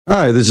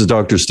Hi, this is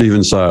Dr.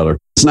 Stephen Seiler.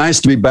 It's nice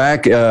to be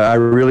back. I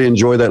really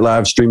enjoyed that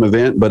live stream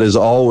event, but as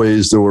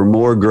always, there were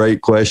more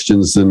great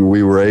questions than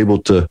we were able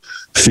to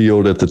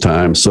field at the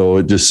time. So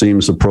it just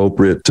seems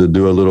appropriate to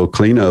do a little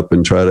cleanup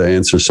and try to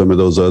answer some of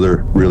those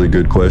other really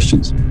good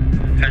questions.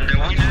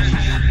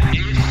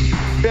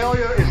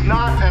 Failure is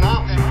not an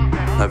option.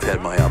 I've had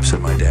my ups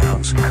and my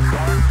downs.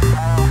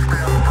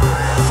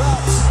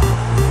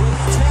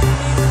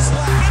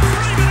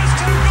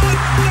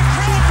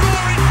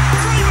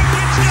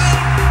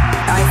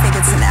 I think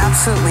it's an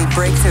absolutely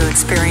breakthrough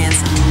experience.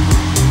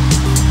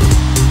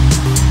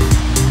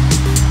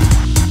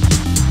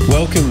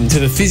 Welcome to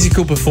the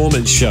Physical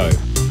Performance Show,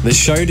 the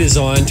show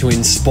designed to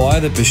inspire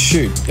the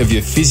pursuit of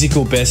your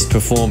physical best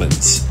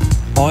performance.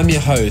 I'm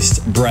your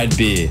host, Brad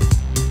Beer.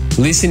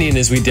 Listen in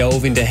as we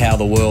delve into how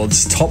the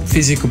world's top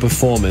physical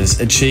performers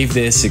achieve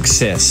their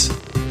success,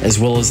 as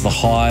well as the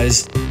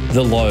highs,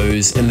 the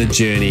lows, and the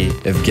journey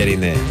of getting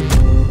there.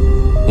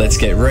 Let's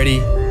get ready,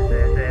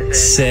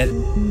 set,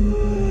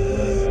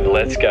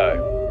 let's go.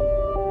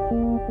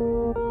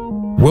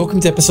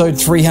 Welcome to episode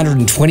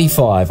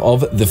 325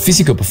 of the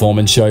Physical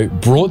Performance Show,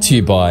 brought to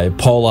you by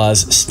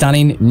Polar's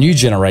stunning new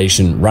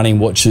generation running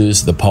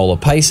watches, the Polar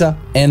Pacer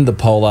and the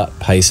Polar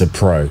Pacer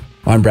Pro.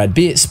 I'm Brad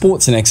Beer,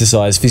 sports and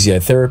exercise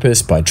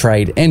physiotherapist by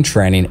trade and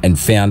training and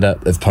founder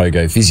of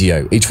Pogo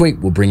Physio. Each week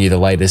we'll bring you the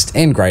latest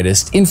and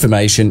greatest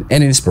information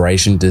and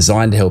inspiration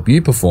designed to help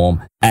you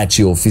perform at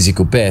your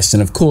physical best.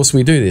 And of course,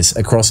 we do this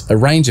across a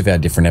range of our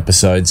different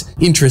episodes,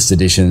 interest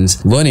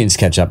editions, learnings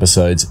catch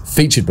episodes,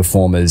 featured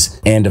performers,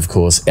 and of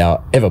course,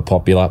 our ever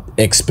popular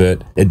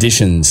expert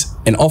editions.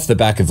 And off the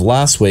back of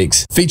last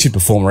week's featured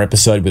performer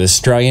episode with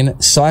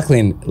Australian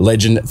cycling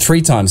legend,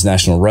 3 times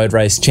national road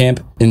race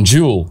champ, and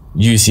dual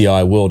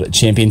UCI World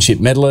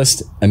Championship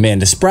medalist,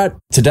 Amanda Spratt,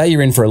 today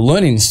you're in for a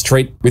learnings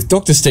treat with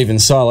Dr. Stephen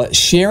Seiler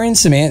sharing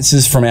some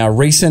answers from our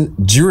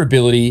recent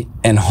durability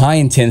and high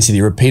intensity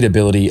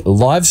repeatability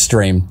live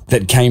stream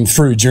that came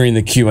through during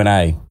the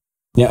Q&A.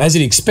 Now, as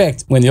you'd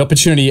expect, when the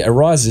opportunity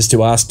arises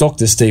to ask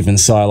Dr. Stephen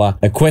Seiler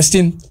a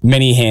question,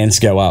 many hands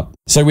go up.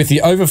 So with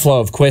the overflow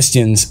of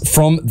questions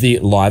from the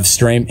live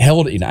stream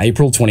held in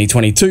April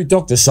 2022,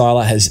 Dr.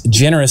 Seiler has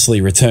generously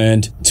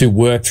returned to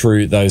work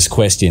through those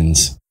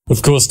questions.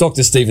 Of course,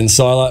 Dr. Stephen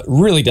Seiler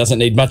really doesn't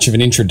need much of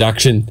an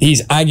introduction.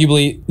 He's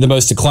arguably the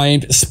most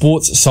acclaimed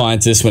sports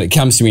scientist when it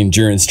comes to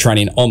endurance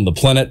training on the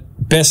planet,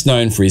 best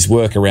known for his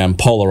work around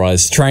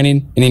polarised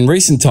training. And in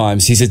recent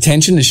times, his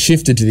attention has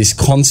shifted to this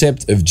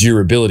concept of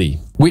durability,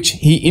 which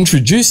he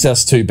introduced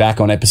us to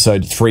back on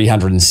episode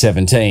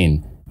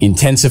 317,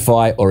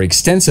 Intensify or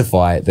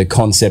Extensify, the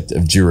concept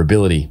of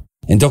durability.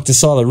 And Dr.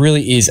 Seiler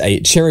really is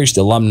a cherished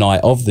alumni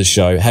of the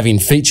show, having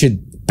featured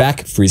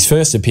back for his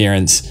first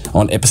appearance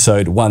on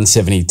episode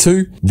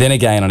 172, then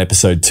again on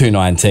episode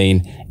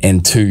 219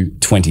 and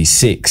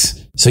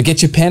 226. So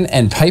get your pen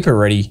and paper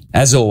ready,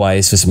 as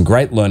always, for some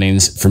great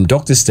learnings from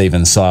Dr.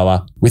 Stephen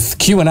Seiler with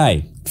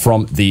Q&A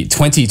from the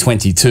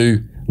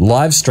 2022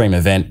 live stream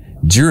event,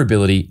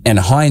 Durability and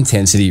High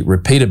Intensity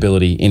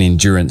Repeatability in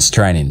Endurance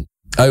Training.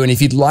 Oh, and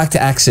if you'd like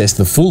to access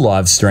the full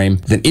live stream,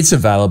 then it's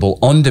available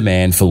on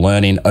demand for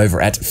learning over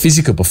at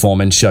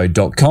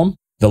physicalperformanceshow.com.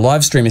 The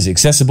live stream is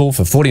accessible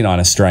for $49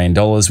 Australian,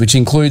 which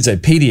includes a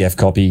PDF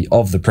copy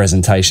of the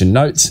presentation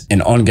notes and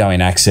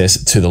ongoing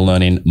access to the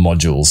learning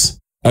modules.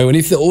 Oh, and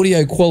if the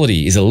audio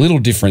quality is a little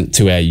different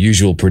to our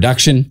usual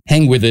production,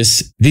 hang with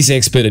us. This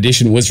expert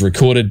edition was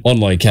recorded on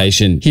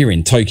location here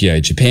in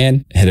Tokyo,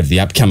 Japan, ahead of the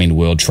upcoming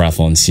World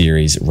Triathlon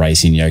Series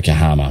race in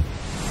Yokohama.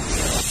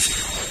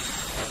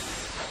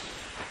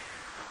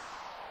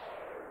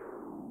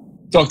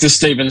 Dr.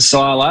 Stephen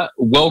Seiler,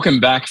 welcome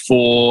back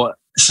for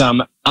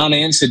some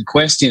unanswered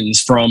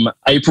questions from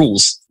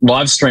April's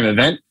live stream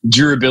event,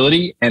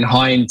 Durability and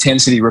High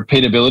Intensity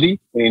Repeatability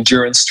in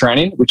Endurance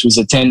Training, which was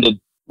attended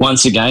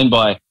once again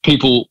by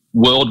people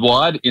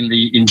worldwide in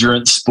the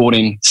endurance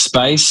sporting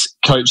space,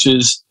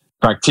 coaches,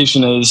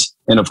 practitioners,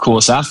 and of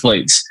course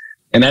athletes.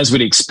 And as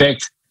we'd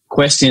expect,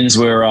 questions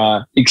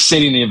were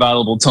exceeding the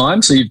available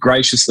time, so you've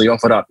graciously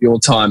offered up your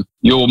time,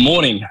 your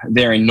morning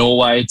there in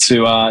Norway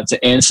to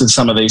answer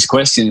some of these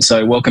questions.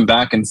 So welcome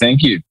back and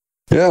thank you.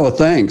 Yeah, well,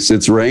 thanks.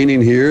 It's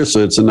raining here,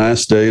 so it's a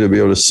nice day to be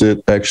able to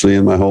sit actually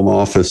in my home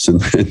office.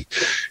 And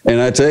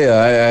I tell you,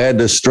 I had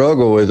to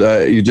struggle with,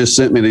 you just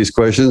sent me these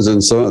questions,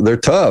 and so they're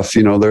tough.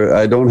 You know,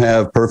 I don't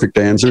have perfect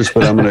answers,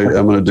 but I'm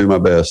gonna do my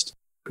best.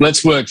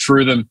 Let's work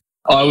through them.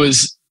 I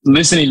was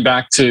listening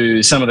back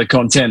to some of the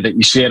content that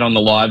you shared on the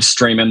live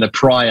stream and the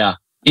prior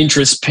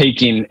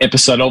interest-peaking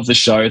episode of the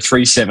show,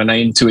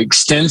 317, to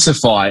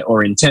extensify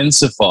or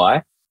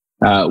intensify.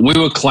 We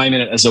were claiming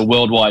it as a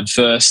worldwide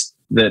first,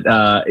 that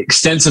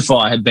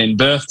extensify had been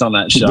birthed on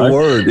that show. The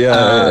word,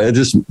 yeah. It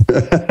just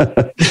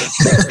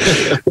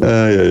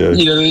yeah.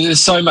 You know, there's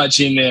so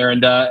much in there.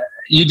 And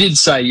you did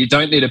say you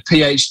don't need a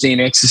PhD in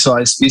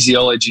exercise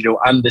physiology to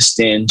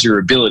understand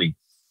durability.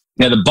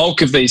 Now, the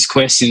bulk of these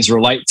questions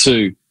relate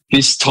to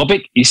this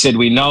topic. You said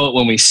we know it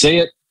when we see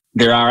it.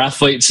 There are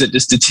athletes that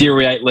just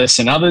deteriorate less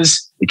than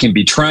others. It can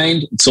be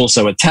trained. It's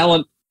also a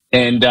talent.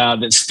 And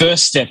that's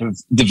first step of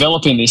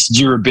developing this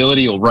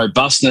durability or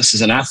robustness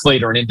as an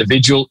athlete or an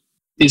individual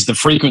is the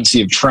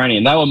frequency of training.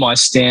 And they were my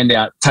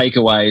standout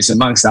takeaways,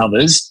 amongst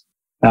others,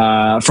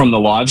 from the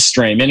live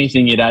stream.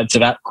 Anything you'd add to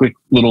that quick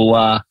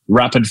little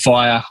rapid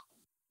fire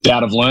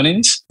bout of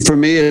learnings? For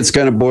me, it's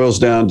kind of boils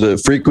down to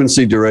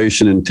frequency,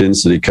 duration,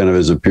 intensity, kind of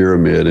as a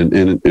pyramid.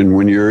 And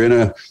when you're in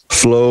a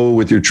flow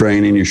with your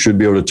training, you should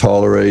be able to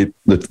tolerate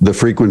the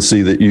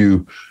frequency that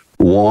you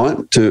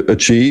want to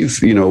achieve,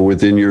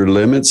 within your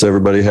limits.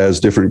 Everybody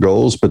has different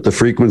goals, but the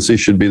frequency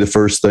should be the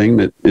first thing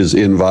that is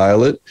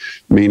inviolate.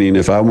 Meaning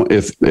if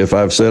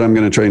I've said I'm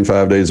going to train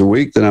 5 days a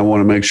week, then I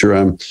want to make sure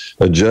I'm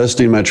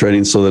adjusting my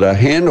training so that I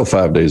handle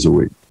 5 days a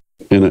week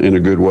in a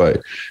good way.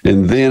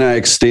 And then I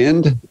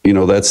extend,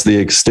 that's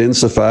the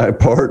extensify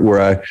part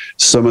where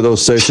some of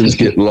those sessions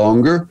get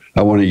longer.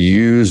 I want to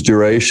use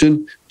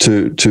duration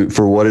to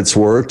for what it's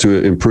worth,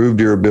 to improve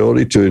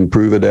durability, to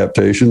improve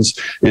adaptations.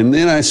 And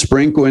then I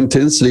sprinkle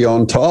intensity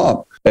on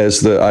top as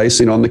the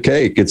icing on the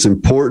cake. It's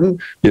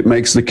important. It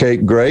makes the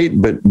cake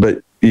great, but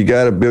you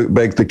got to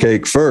bake the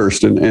cake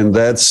first. And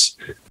that's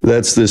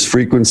this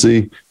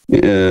frequency,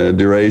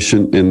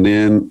 duration, and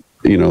then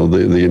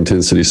the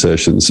intensity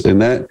sessions. And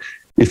that,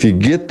 if you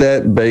get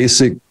that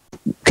basic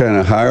kind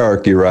of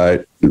hierarchy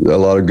right, a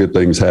lot of good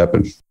things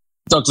happen.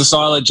 Dr.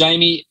 Seiler,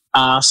 Jamie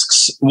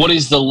asks, what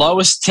is the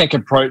lowest tech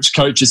approach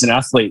coaches and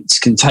athletes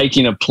can take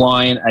in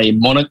applying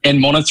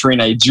and monitoring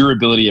a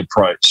durability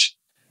approach?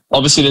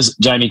 Obviously,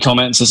 Jamie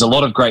comments, there's a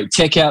lot of great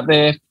tech out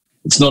there.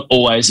 It's not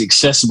always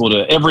accessible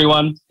to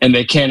everyone, and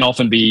there can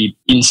often be,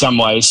 in some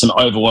ways, some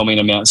overwhelming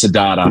amounts of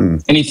data.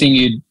 Anything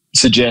you'd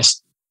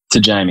suggest to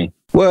Jamie?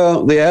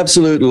 Well, the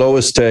absolute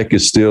lowest tech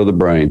is still the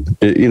brain.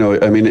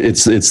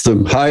 It's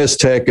the highest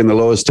tech and the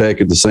lowest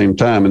tech at the same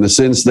time, in the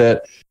sense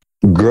that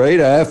great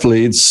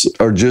athletes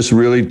are just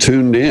really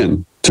tuned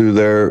in to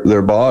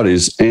their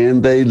bodies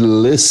and they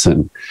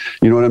listen.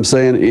 You know what I'm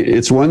saying?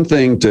 It's one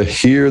thing to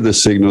hear the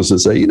signals and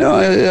say,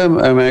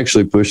 I'm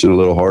actually pushing a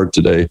little hard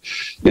today.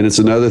 And it's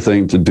another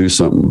thing to do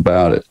something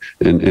about it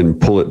and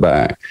pull it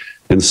back.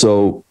 And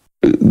so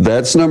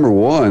that's number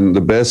one. The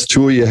best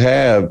tool you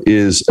have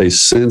is a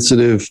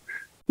sensitive,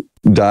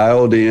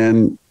 dialed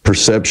in,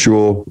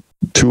 perceptual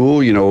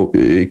tool.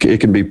 It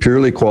can be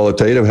purely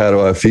qualitative. How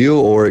do I feel?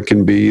 Or it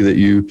can be that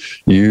you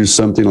use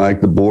something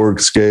like the Borg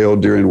scale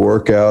during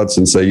workouts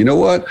and say,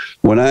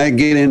 when I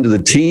get into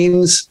the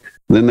teens,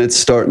 then it's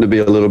starting to be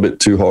a little bit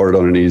too hard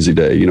on an easy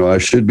day. I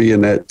should be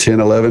in that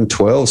 10, 11,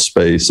 12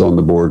 space on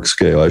the Borg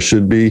scale. I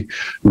should be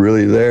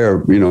really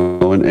there,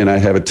 and I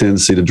have a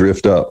tendency to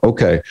drift up.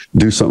 Okay,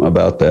 do something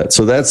about that.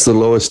 So that's the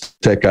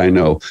lowest tech I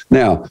know.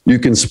 Now, you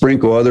can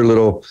sprinkle other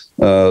little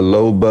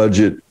low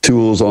budget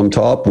tools on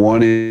top.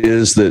 One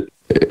is that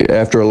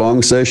after a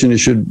long session, you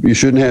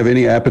shouldn't have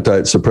any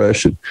appetite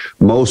suppression.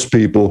 Most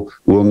people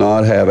will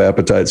not have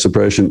appetite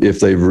suppression if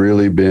they've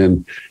really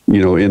been,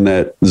 in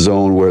that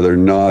zone where they're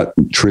not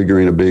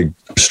triggering a big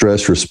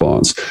stress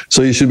response.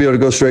 So you should be able to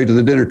go straight to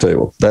the dinner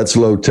table. That's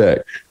low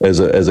tech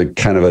as a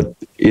kind of an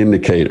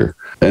indicator.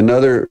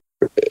 Another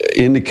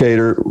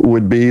indicator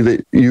would be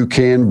that you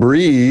can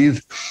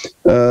breathe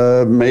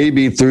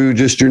maybe through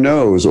just your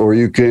nose, or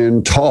you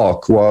can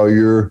talk while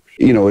you're,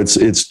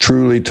 it's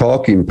truly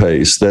talking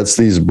pace. That's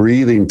these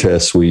breathing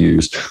tests we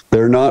use.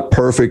 They're not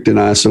perfect in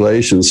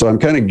isolation. So I'm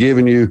kind of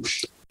giving you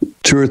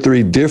 2 or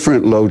 3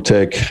 different low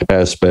tech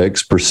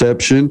aspects: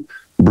 perception,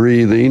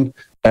 breathing,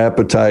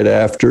 appetite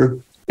after.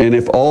 And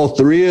if all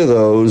 3 of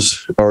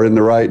those are in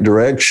the right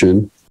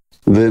direction,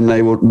 then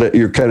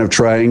you're kind of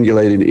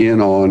triangulating in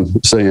on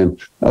saying,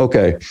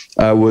 okay,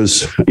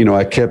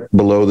 I kept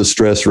below the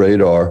stress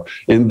radar.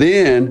 And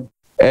then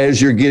as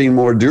you're getting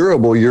more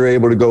durable, you're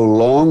able to go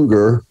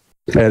longer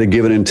at a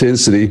given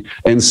intensity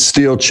and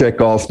still check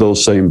off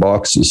those same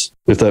boxes,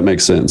 if that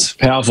makes sense.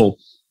 Powerful.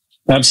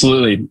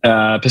 Absolutely.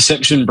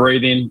 Perception,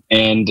 breathing,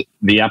 and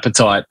the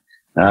appetite.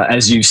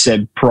 As you've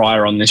said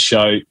prior on this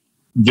show,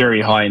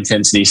 very high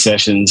intensity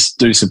sessions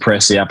do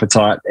suppress the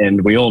appetite,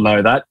 and we all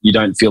know that. You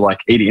don't feel like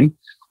eating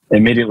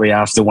immediately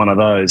after one of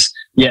those.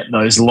 Yet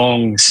those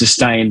long,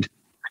 sustained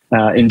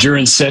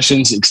endurance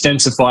sessions,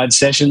 extensified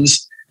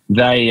sessions,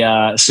 they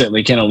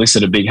certainly can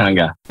elicit a big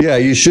hunger. Yeah,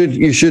 you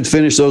should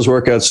finish those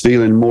workouts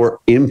feeling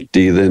more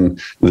empty than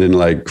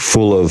like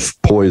full of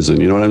poison.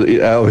 You know what I mean?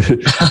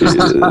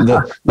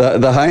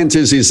 The high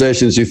intensity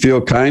sessions, you feel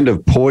kind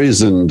of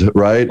poisoned,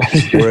 right?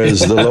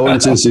 Whereas the low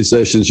intensity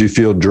sessions, you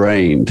feel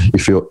drained. You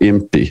feel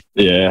empty.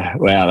 Yeah,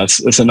 wow,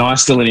 that's a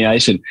nice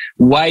delineation.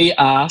 Way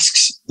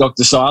asks,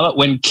 Dr. Seiler,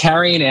 when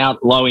carrying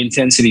out low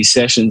intensity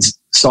sessions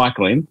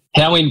cycling,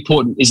 how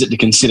important is it to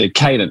consider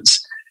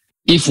cadence?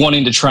 If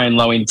wanting to train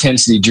low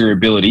intensity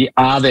durability,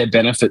 are there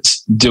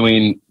benefits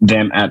doing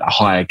them at a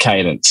higher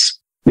cadence?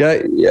 Yeah,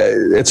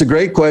 it's a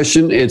great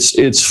question.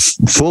 It's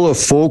full of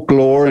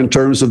folklore in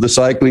terms of the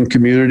cycling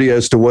community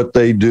as to what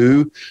they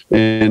do,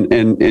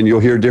 and you'll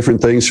hear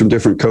different things from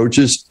different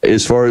coaches.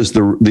 As far as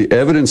the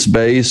evidence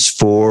base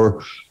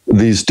for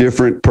these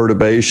different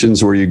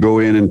perturbations where you go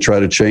in and try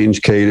to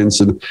change cadence,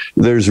 and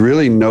there's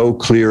really no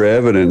clear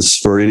evidence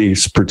for any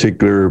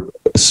particular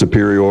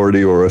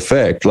superiority or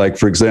effect. Like,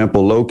 for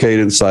example, low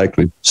cadence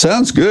cycling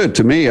sounds good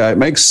to me. It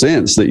makes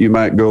sense that you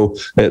might go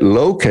at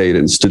low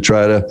cadence to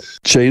try to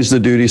change the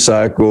duty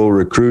cycle,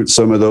 recruit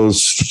some of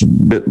those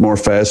bit more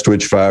fast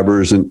twitch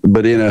fibers,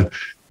 but in a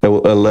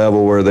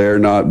level where they're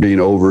not being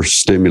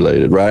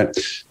overstimulated, right?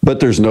 But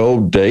there's no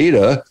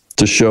data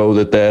to show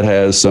that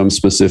has some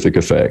specific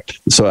effect.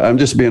 So I'm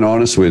just being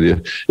honest with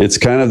you. It's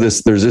kind of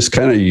there's this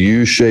kind of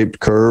U-shaped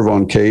curve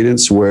on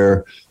cadence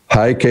where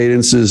high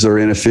cadences are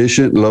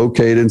inefficient, low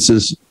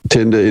cadences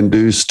tend to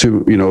induce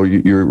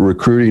you're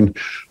recruiting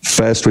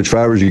fast twitch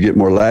fibers, you get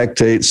more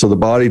lactate. So the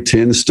body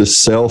tends to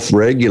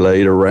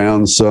self-regulate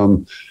around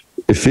some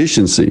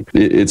efficiency.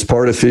 It's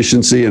part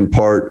efficiency and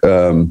part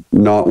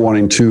not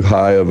wanting too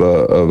high of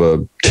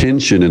a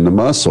tension in the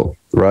muscle,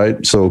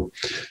 right? So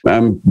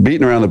I'm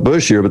beating around the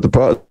bush here, but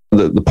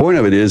the point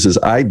of it is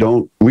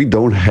we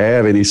don't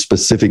have any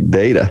specific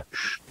data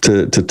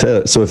to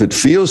tell it. So if it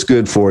feels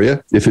good for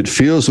you, if it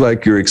feels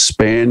like you're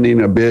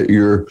expanding a bit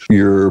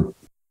your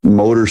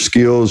motor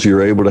skills,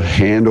 you're able to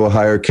handle a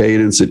higher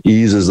cadence, it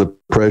eases the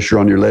pressure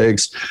on your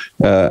legs,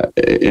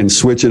 and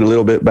switching a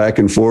little bit back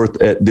and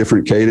forth at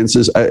different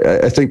cadences,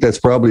 I think that's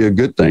probably a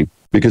good thing,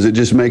 because it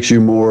just makes you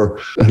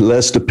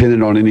less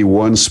dependent on any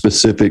one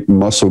specific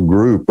muscle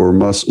group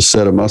or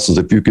set of muscles.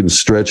 If you can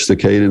stretch the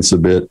cadence a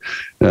bit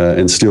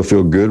and still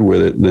feel good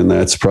with it, then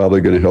that's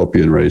probably going to help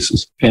you in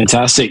races.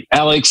 Fantastic.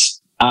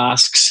 Alex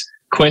asks,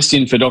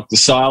 question for Dr.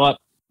 Seiler,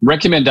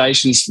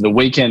 recommendations for the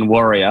weekend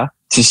warrior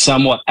to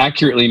somewhat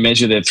accurately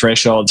measure their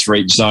thresholds for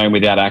each zone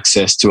without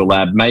access to a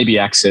lab, maybe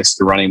access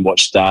to running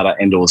watch data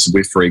and or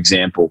Zwift, for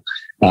example.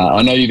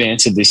 I know you've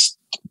answered this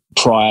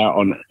prior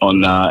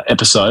on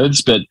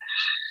episodes, but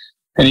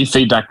any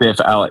feedback there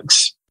for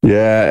Alex?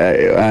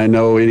 Yeah, I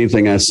know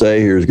anything I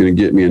say here is going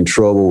to get me in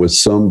trouble with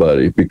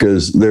somebody,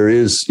 because there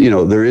is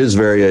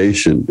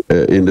variation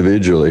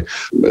individually.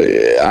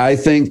 I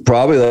think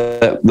probably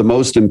the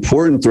most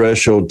important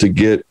threshold to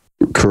get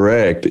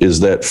correct is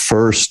that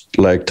first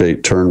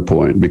lactate turn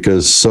point,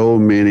 because so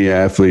many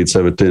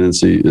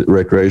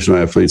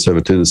recreational athletes have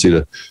a tendency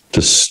to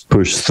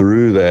push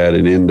through that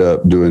and end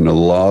up doing a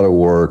lot of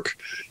work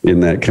in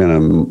that kind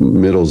of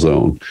middle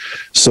zone.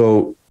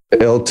 So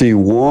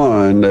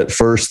LT1, that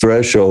first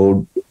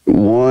threshold,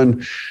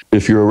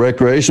 if you're a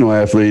recreational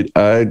athlete,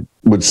 I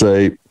would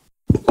say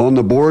on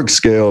the Borg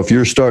scale, if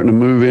you're starting to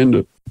move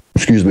into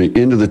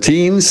the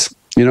teens,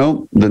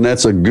 then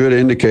that's a good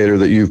indicator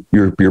that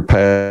you're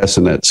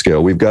passing that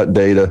scale. We've got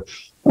data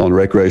on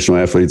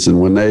recreational athletes, and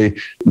when the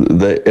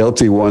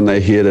LT1,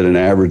 they hit at an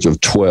average of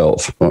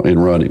 12 in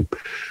running,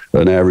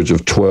 an average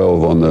of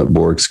 12 on the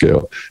Borg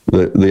scale.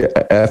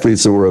 The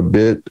athletes that were a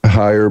bit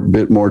higher,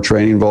 bit more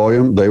training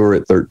volume, they were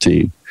at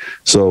 13.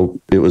 So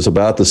it was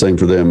about the same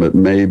for them, but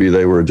maybe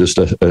they were just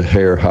a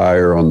hair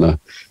higher on the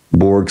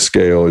Borg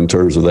scale in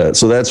terms of that.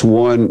 So that's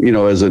one,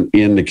 as an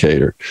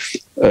indicator.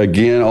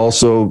 Again,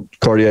 also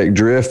cardiac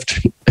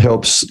drift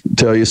helps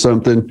tell you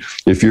something.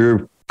 If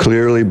you're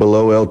clearly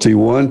below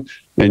LT1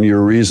 and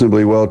you're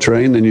reasonably well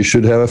trained, then you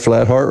should have a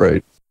flat heart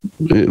rate,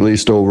 at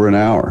least over an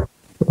hour.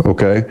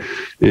 Okay.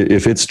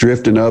 If it's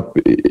drifting up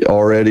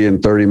already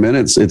in 30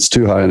 minutes, it's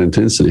too high in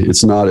intensity.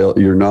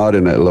 You're not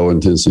in that low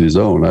intensity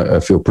zone. I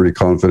feel pretty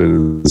confident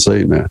in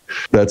saying that.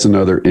 That's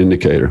another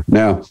indicator.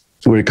 Now,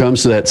 when it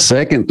comes to that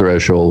second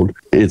threshold,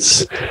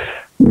 it's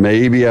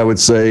maybe I would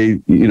say,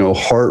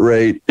 heart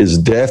rate is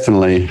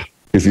definitely,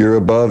 if you're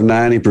above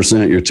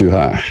 90%, you're too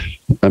high.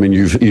 I mean,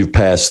 you've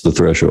passed the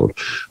threshold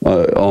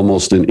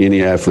almost in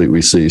any athlete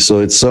we see. So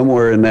it's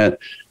somewhere in that.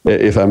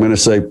 If I'm going to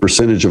say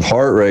percentage of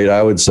heart rate,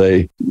 I would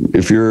say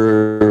if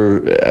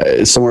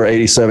you're somewhere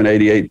 87,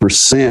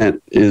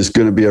 88% is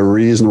going to be a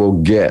reasonable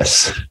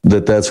guess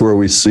that's where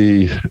we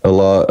see a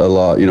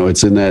lot.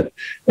 It's in that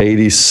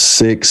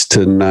 86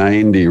 to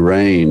 90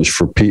 range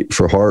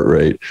for heart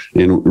rate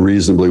in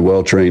reasonably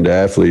well-trained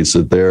athletes,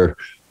 that they're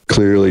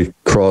clearly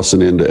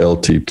crossing into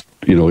LT,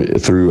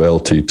 through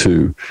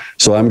LT2.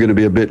 So I'm going to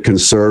be a bit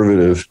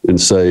conservative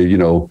and say,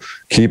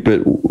 keep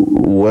it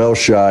well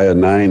shy of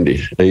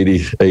 90,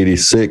 80,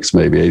 86,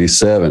 maybe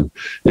 87,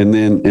 and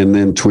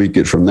then tweak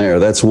it from there.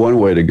 That's one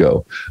way to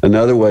go.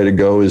 Another way to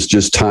go is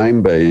just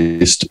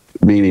time-based,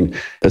 meaning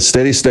a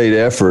steady state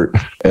effort.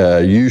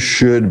 You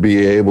should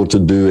be able to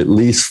do at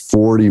least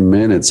 40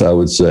 minutes, I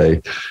would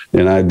say,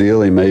 and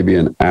ideally maybe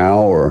an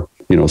hour,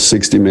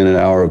 60-minute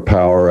hour of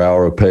power,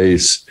 hour of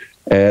pace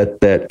at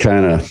that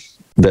kind of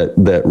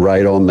that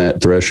right on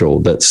that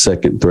threshold, that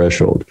second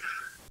threshold.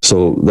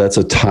 So that's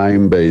a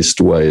time-based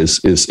way. Is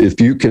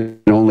if you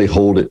can only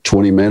hold it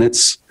 20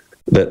 minutes,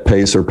 that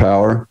pace or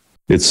power,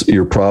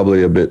 you're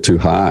probably a bit too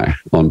high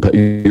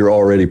you're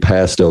already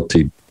past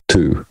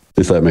LT2,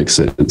 if that makes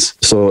sense.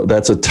 So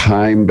that's a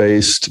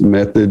time-based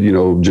method,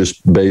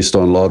 just based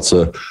on lots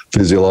of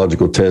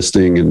physiological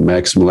testing and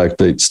maximum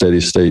lactate steady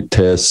state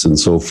tests and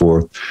so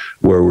forth,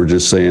 where we're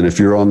just saying if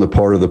you're on the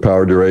part of the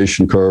power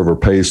duration curve or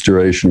pace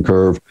duration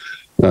curve,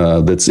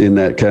 that's in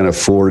that kind of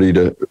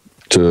 40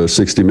 to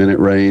 60 minute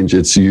range,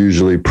 it's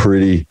usually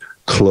pretty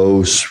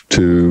close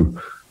to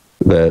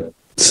that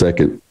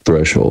second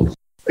threshold.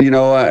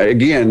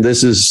 Again,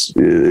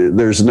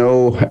 there's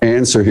no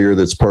answer here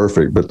that's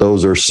perfect, but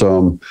those are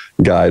some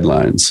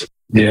guidelines.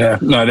 Yeah,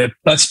 no,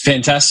 that's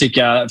fantastic.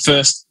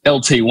 First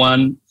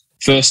LT1,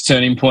 first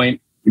turning point,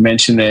 you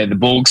mentioned there, the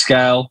Borg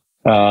scale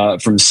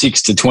from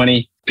 6 to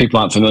 20. People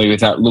aren't familiar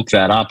with that, look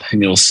that up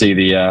and you'll see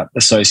the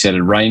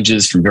associated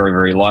ranges from very,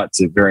 very light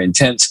to very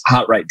intense.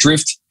 Heart rate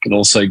drift can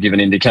also give an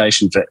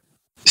indication for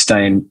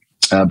staying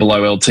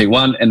below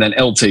LT1, and then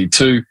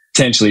LT2,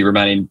 potentially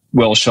remaining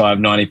well shy of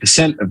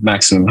 90% of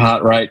maximum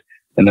heart rate.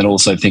 And then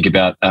also think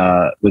about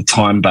the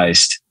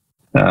time-based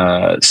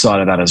side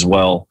of that as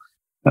well,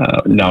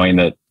 knowing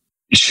that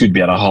you should be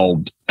able to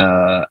hold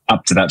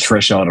up to that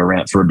threshold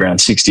for around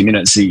 60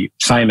 minutes, the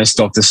famous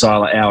Dr.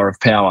 Seiler hour of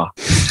power.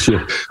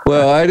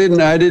 Well, I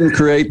didn't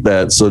create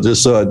that, so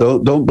just so I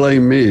don't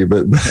blame me,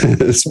 but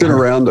it's been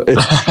around.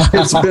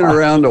 It's been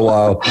around a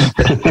while.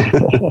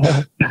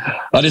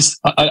 I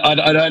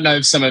don't know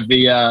if some of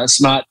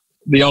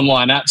the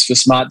online apps for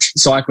smart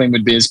cycling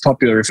would be as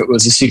popular if it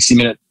was a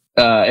 60-minute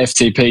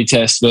FTP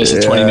test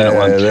versus a 20-minute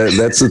one.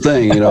 That's the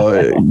thing,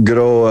 good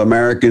old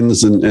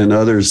Americans and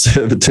others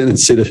have a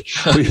tendency to,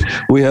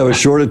 we have a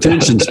short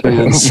attention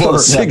span, so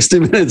 60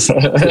 minutes.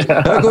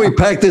 How can we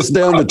pack this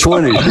down to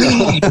 20?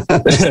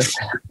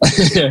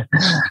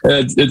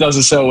 It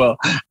doesn't sell well.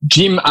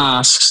 Jim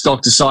asks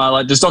Dr.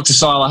 Seiler, does Dr.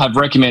 Seiler have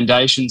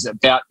recommendations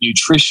about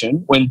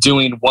nutrition when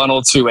doing 1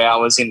 or 2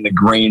 hours in the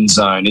green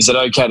zone? Is it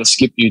okay to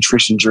skip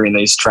nutrition during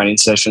these training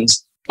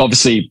sessions?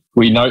 Obviously,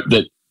 we note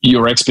that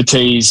your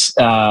expertise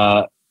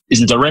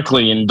isn't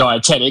directly in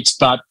dietetics,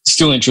 but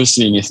still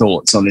interested in your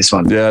thoughts on this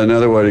one. Yeah,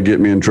 another way to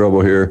get me in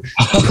trouble here,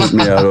 put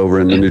me out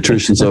over in the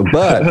nutrition zone.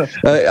 But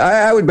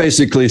I would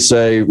basically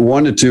say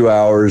 1 to 2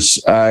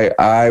 hours,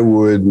 I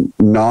would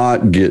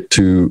not get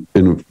too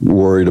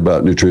worried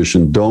about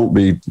nutrition. Don't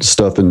be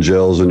stuffing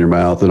gels in your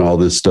mouth and all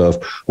this stuff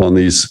on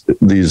these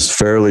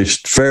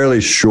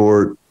fairly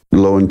short,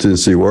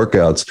 low-intensity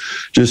workouts.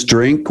 Just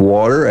drink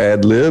water,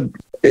 ad lib,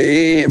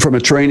 from a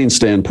training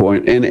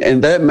standpoint,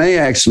 and that may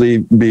actually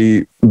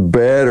be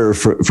better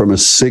from a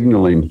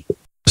signaling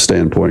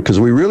standpoint, because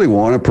we really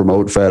want to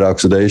promote fat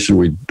oxidation.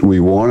 We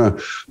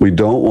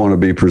don't want to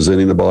be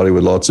presenting the body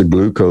with lots of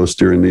glucose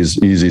during these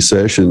easy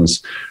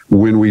sessions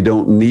when we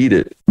don't need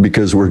it,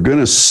 because we're going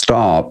to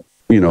stop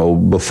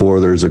before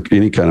there's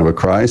any kind of a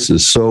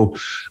crisis. So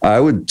I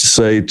would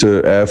say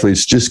to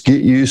athletes, just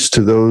get used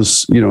to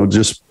those,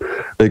 just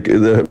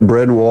the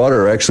bread and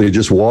water, actually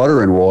just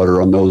water and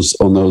water on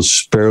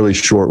those fairly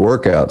short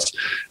workouts.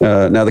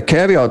 Now the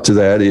caveat to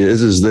that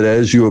is that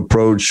as you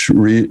approach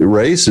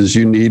races,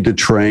 you need to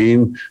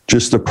train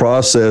just the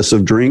process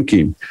of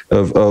drinking,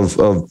 of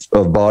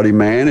body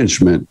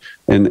management.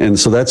 And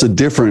so that's a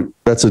different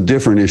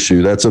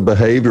issue. That's a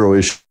behavioral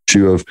issue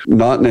of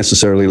not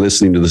necessarily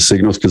listening to the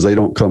signals because they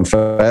don't come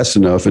fast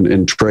enough,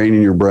 and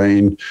training your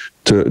brain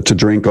to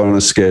drink on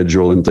a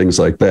schedule and things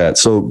like that.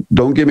 So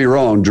don't get me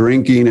wrong,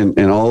 drinking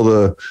and all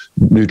the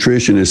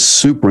nutrition is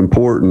super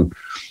important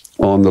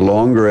on the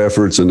longer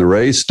efforts in the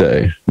race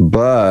day.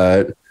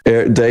 But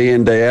day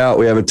in, day out,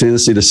 we have a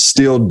tendency to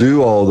still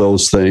do all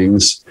those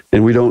things,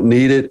 and we don't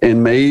need it.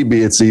 And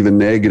maybe it's even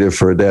negative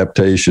for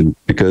adaptation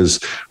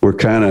because we're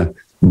kind of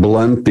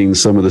blunting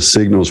some of the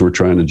signals we're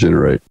trying to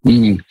generate.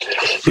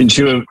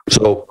 Intuitive.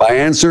 So my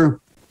answer,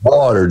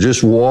 water,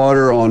 just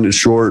water on the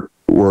short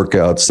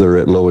workouts that are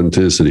at low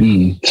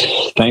intensity.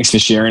 Thanks for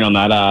sharing on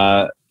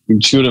that.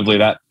 Intuitively,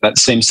 that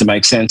seems to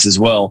make sense as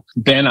well.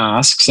 Ben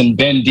asks, and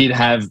Ben did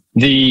have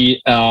the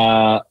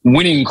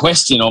winning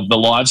question of the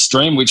live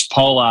stream, which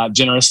Polar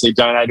generously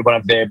donated one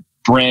of their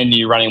brand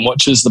new running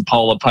watches, the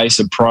Polar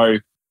Pacer Pro,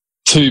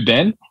 to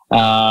Ben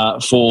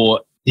for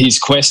his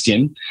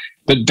question.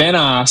 But Ben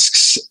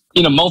asks,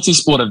 in a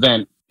multi-sport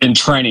event in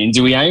training,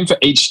 do we aim for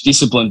each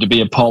discipline to be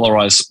a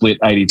polarized split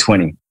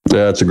 80-20?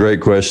 Yeah, that's a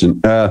great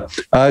question.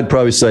 I'd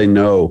probably say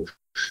no,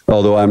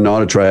 although I'm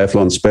not a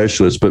triathlon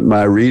specialist, but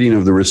my reading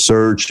of the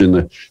research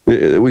we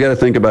got to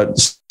think about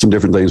some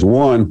different things.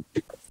 One,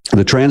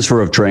 the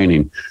transfer of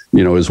training,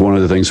 is one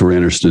of the things we're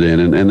interested in.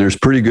 And there's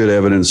pretty good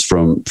evidence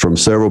from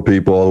several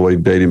people all the way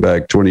dating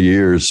back 20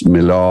 years,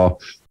 Millar,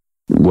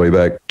 way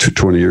back to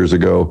 20 years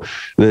ago,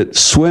 that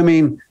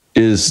swimming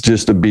is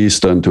just a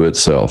beast unto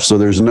itself. So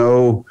there's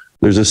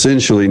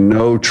essentially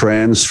no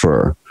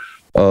transfer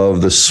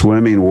of the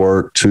swimming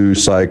work to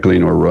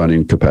cycling or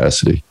running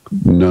capacity.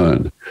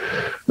 None.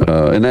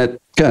 And that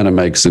kind of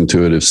makes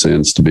intuitive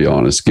sense, to be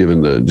honest,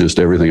 given just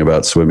everything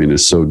about swimming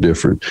is so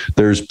different.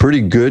 There's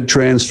pretty good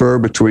transfer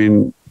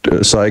between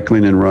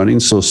cycling and running.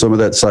 So some of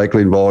that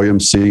cycling volume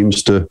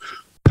seems to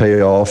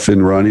pay off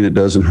in running. It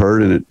doesn't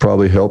hurt, and it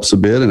probably helps a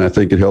bit. And I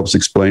think it helps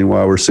explain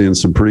why we're seeing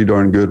some pretty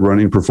darn good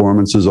running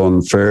performances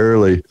on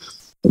fairly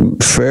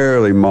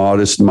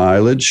modest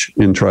mileage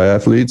in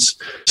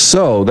triathletes.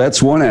 So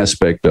that's one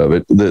aspect of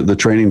it, the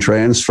training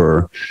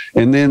transfer.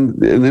 And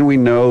then we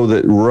know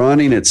that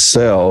running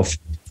itself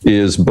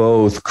is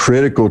both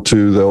critical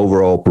to the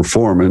overall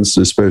performance,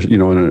 especially,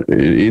 in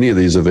any of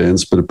these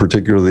events, but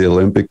particularly the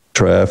Olympic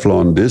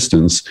triathlon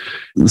distance.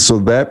 So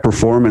that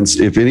performance,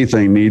 if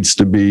anything, needs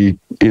to be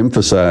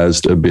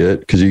emphasized a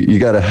bit, because you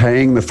got to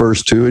hang the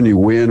first two and you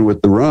win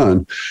with the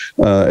run,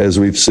 as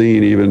we've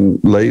seen even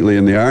lately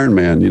in the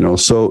Ironman,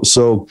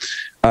 So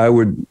I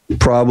would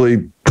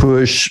probably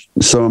push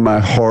some of my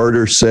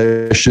harder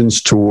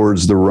sessions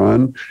towards the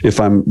run if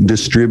I'm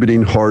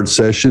distributing hard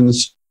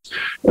sessions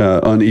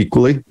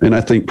unequally. And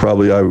I think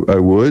probably I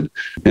would.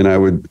 And I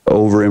would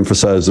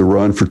overemphasize the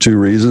run for two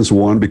reasons.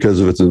 One, because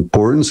of its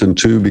importance, and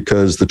two,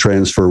 because the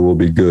transfer will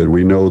be good.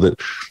 We know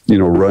that,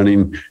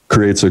 running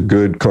creates a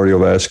good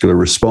cardiovascular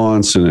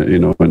response,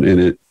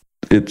 and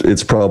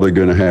it's probably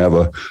going to have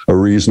a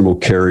reasonable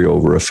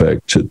carryover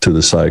effect to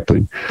the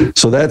cycling.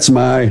 So that's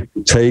my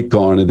take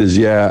on it is,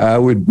 I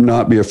would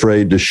not be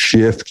afraid to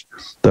shift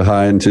the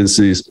high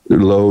intensity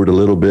load a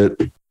little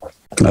bit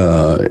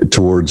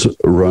towards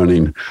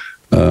running.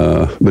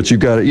 But you've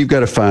got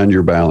to find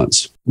your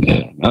balance.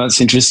 Yeah,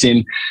 that's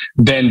interesting.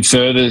 Ben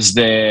furthers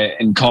there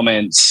and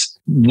comments,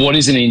 what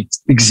is an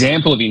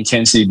example of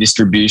intensity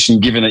distribution,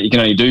 given that you can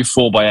only do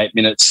 4 by 8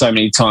 minutes so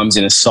many times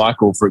in a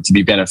cycle for it to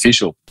be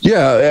beneficial?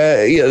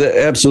 Yeah,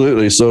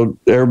 absolutely. So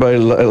everybody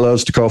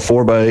loves to call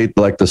 4 by 8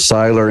 like the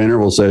Seiler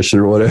interval session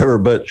or whatever,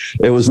 but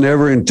it was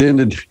never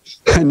intended.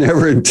 I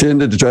never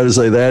intended to try to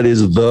say that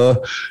is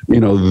the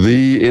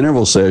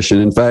interval session.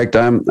 In fact,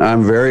 I'm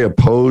very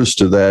opposed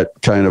to that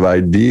kind of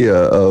idea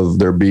of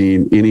there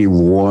being any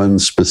one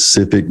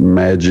specific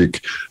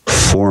magic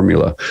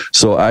formula.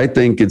 So I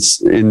think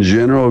it's in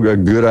general a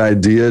good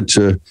idea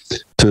to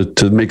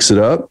mix it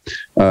up.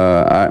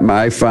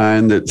 I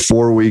find that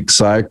 4-week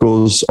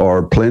cycles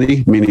are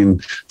plenty, meaning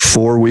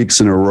 4 weeks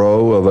in a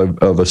row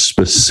of a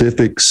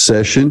specific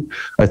session.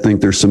 I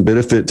think there's some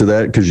benefit to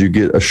that because you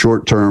get a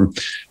short term,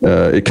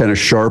 it kind of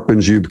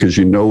sharpens you because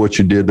you know what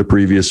you did the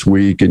previous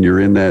week and you're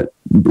in that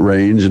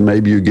range, and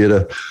maybe you get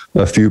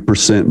a few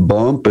percent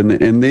bump,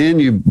 and then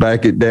you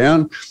back it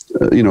down,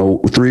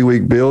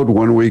 3-week build,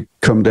 1 week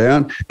come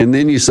down, and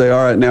then you say,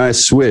 all right, now I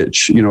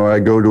switch, I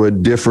go to a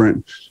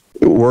different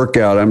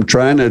workout. I'm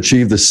trying to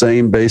achieve the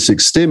same basic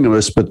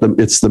stimulus, but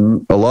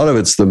a lot of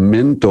it's the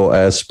mental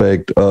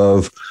aspect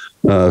of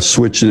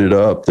switching it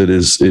up that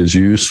is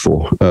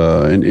useful.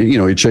 And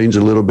you change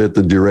a little bit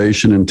the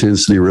duration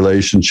intensity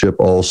relationship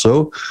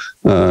also.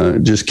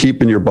 Just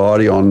keeping your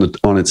body on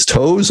its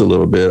toes a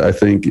little bit, I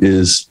think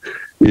is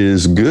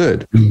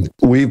good.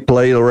 We've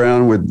played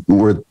around with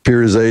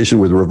periodization,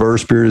 with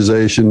reverse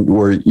periodization,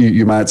 where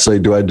you might say,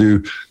 do I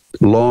do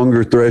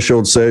longer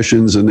threshold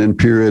sessions and then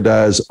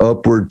periodize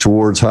upward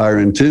towards higher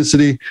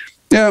intensity?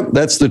 Yeah,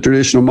 that's the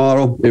traditional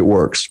model. It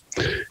works.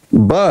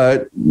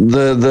 But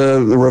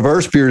the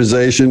reverse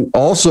periodization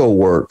also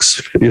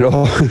works,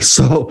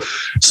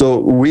 so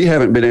we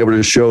haven't been able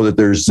to show that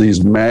there's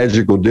these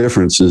magical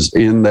differences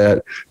in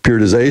that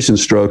periodization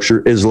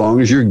structure as long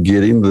as you're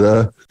getting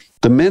the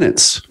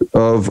minutes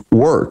of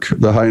work,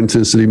 the high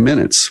intensity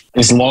minutes.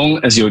 As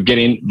long as you're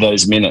getting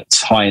those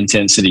minutes, high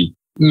intensity.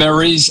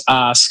 Maurice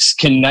asks,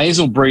 can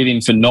nasal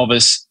breathing for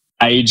novice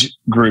age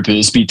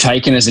groupers be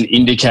taken as an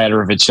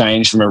indicator of a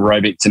change from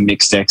aerobic to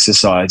mixed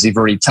exercise? You've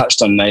already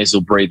touched on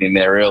nasal breathing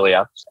there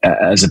earlier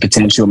as a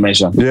potential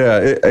measure.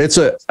 Yeah, it's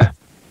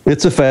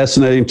a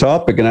fascinating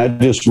topic, and I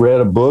just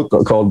read a book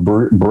called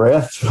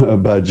Breath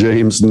by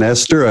James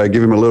Nestor. I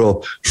give him a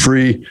little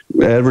free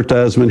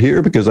advertisement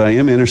here because I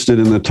am interested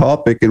in the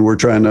topic, and we're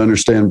trying to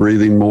understand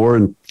breathing more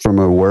and from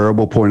a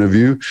wearable point of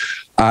view.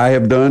 I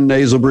have done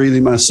nasal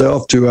breathing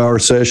myself, 2-hour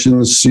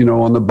sessions,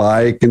 on the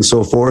bike and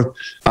so forth.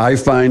 I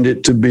find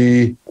it to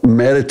be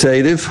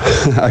meditative.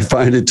 I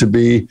find it to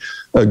be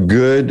a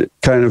good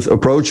kind of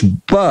approach,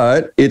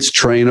 but it's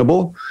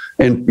trainable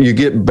and you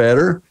get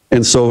better.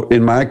 And so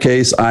in my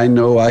case, I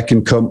know I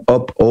can come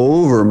up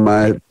over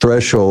my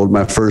threshold,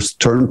 my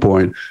first turn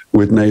point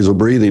with nasal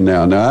breathing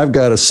now. Now I've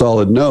got a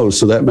solid nose,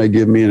 so that may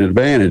give me an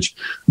advantage.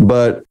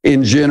 But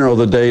in general,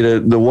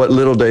 what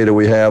little data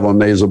we have on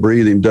nasal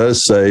breathing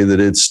does say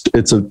that it's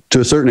to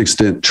a certain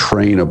extent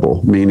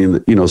trainable, meaning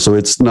that, so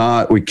it's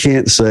not, we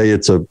can't say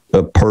it's a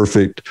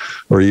perfect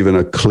or even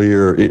a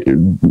clear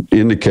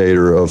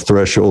indicator of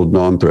threshold,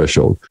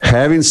 non-threshold.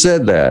 Having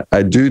said that,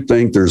 I do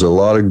think there's a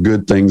lot of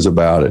good things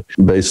about it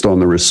based on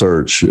the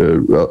research.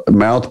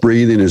 Mouth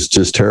breathing is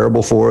just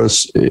terrible for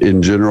us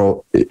in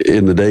general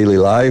in the daily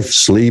life.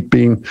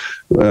 Sleeping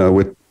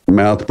with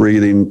mouth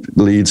breathing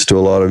leads to a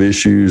lot of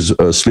issues,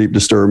 sleep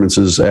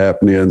disturbances,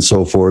 apnea, and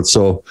so forth.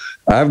 So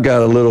I've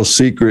got a little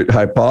secret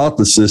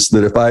hypothesis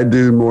that if I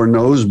do more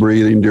nose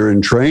breathing during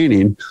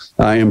training,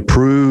 I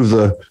improve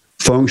the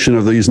function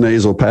of these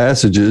nasal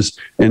passages,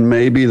 and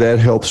maybe that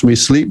helps me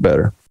sleep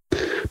better,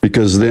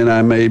 because then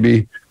I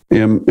maybe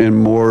am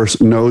more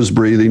nose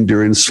breathing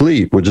during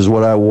sleep, which is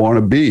what I want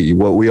to be,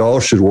 what we all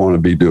should want to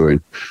be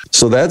doing.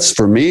 So that's,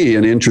 for me,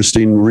 an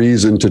interesting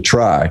reason to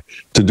try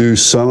to do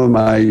some of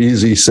my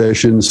easy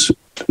sessions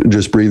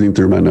just breathing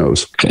through my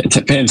nose.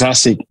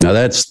 Fantastic. Now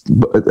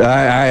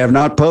I have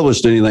not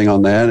published anything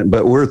on that,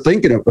 but we're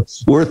thinking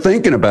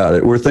about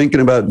it. We're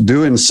thinking about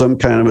doing some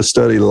kind of a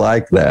study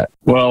like that.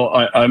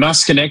 Well, I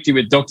must connect you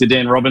with Dr.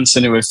 Dan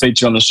Robinson, who we've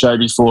featured on the show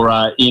before,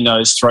 ear,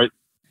 nose, throat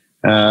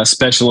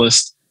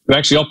specialist, who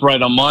actually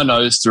operated on my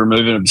nose to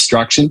remove an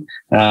obstruction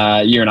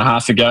a year and a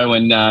half ago.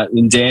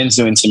 And Dan's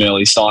doing some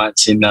early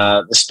science in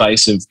the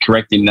space of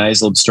correcting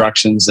nasal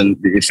obstructions and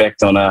the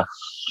effect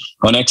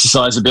on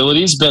exercise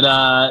abilities.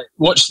 But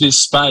watch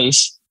this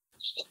space.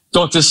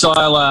 Dr.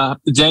 Seiler,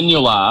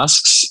 Daniel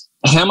asks,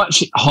 how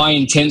much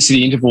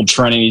high-intensity interval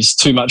training is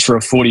too much for a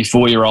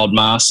 44-year-old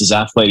masters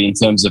athlete in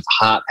terms of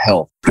heart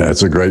health?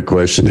 That's a great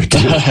question.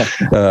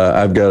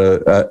 I've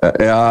got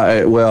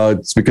well,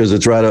 it's because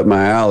it's right up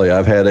my alley.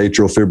 I've had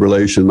atrial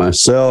fibrillation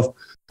myself,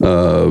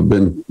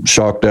 been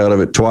shocked out of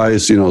it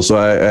twice, so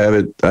I have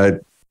it, I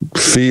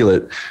feel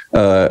it.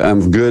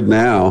 I'm good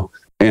now.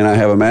 And I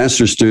have a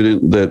master's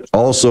student that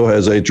also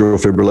has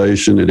atrial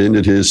fibrillation. It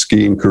ended his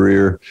skiing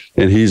career,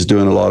 and he's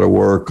doing a lot of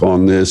work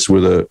on this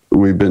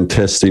we've been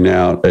testing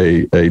out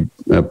a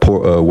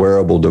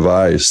wearable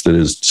device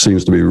that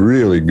seems to be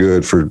really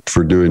good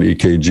for doing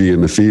EKG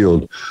in the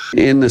field.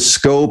 In the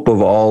scope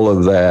of all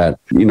of that,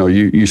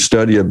 you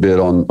study a bit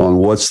on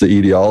what's the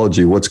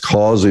etiology, what's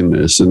causing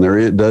this. And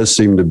it does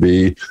seem to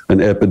be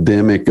an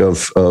epidemic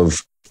of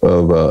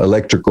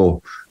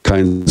electrical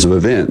kinds of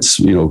events,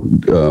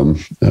 rhythm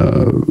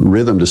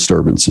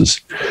disturbances.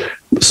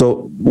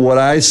 So what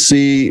I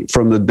see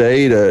from the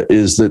data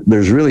is that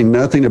there's really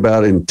nothing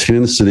about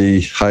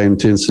high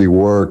intensity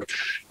work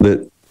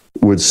that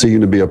would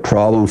seem to be a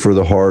problem for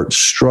the heart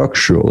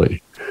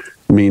structurally.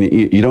 I mean,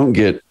 you don't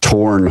get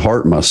torn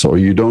heart muscle.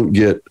 You don't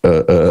get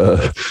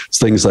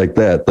things like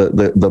that.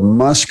 The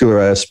muscular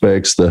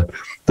aspects, the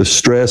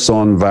stress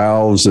on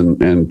valves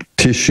and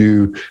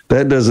tissue,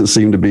 that doesn't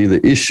seem to be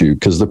the issue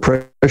because the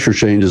pressure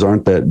changes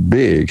aren't that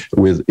big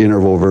with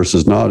interval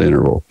versus not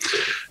interval.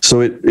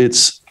 So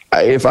it's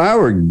if I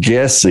were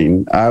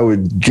guessing, I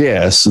would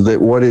guess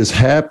that what is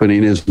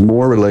happening is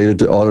more related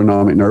to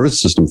autonomic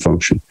nervous system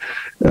function.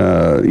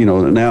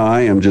 Now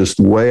I am just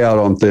way out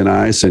on thin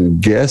ice and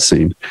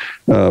guessing,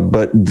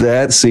 but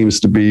that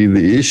seems to be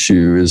the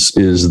issue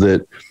is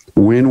that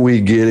when we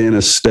get in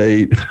a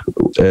state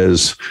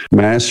as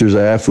masters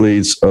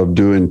athletes of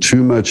doing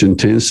too much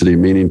intensity,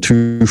 meaning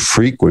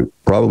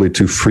probably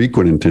too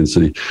frequent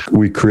intensity,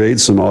 we create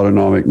some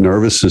autonomic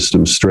nervous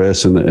system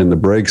stress and the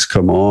brakes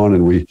come on,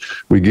 and we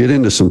get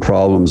into some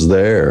problems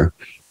there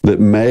that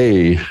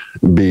may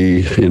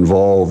be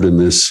involved in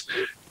this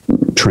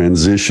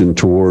transition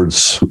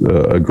towards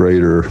a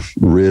greater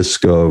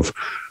risk of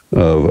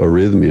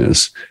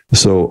arrhythmias.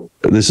 So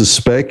this is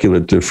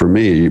speculative for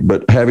me,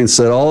 but having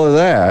said all of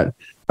that,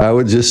 I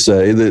would just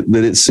say that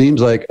it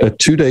seems like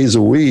 2 days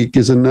a week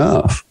is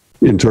enough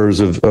in terms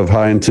of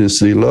high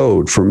intensity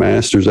load for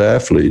masters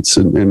athletes.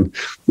 And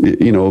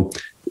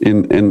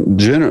in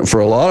general,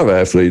 for a lot of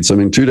athletes,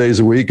 2 days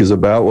a week is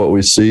about what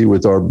we see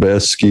with our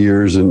best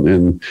skiers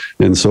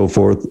and so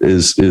forth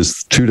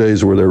is 2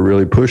 days where they're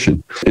really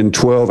pushing. In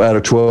 12 out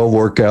of 12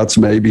 workouts,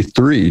 maybe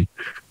 3.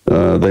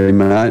 They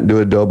might do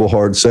a double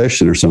hard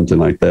session or something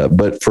like that.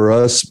 But for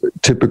us,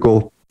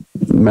 typical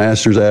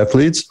masters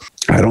athletes,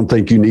 I don't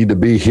think you need to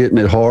be hitting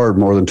it hard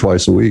more than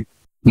twice a week.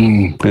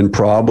 And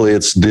probably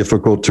it's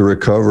difficult to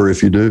recover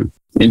if you do.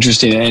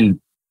 Interesting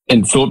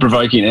and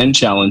thought-provoking and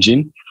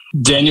challenging.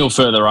 Daniel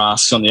further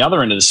asks, on the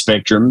other end of the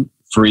spectrum,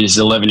 for his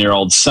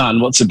 11-year-old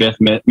son, what's the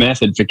best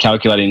method for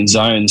calculating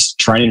zones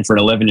training for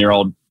an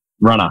 11-year-old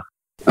runner?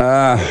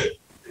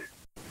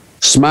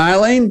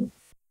 Smiling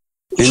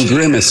and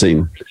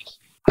grimacing.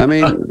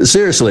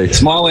 Seriously.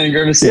 Smiling and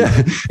grimacing.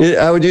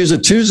 Yeah, I would use a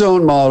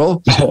 2-zone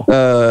model.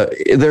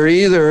 They're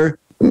either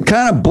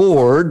kind of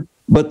bored,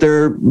 but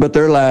they're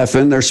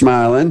laughing, they're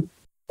smiling.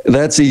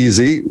 That's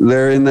easy.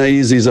 They're in the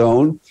easy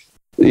zone.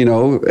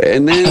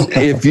 And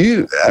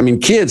then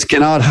kids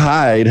cannot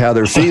hide how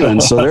they're feeling.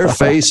 So their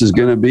face is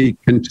going to be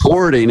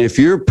contorting. If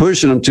you're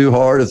pushing them too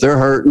hard, if they're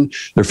hurting,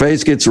 their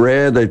face gets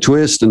red, they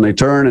twist and they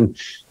turn. And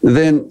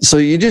then, so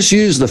you just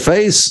use the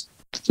face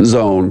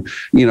zone,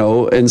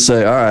 and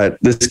say, all right,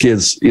 this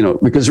kid's,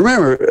 because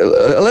remember,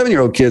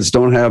 11-year-old kids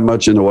don't have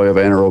much in the way of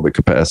anaerobic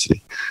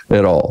capacity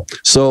at all.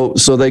 So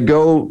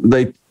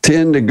they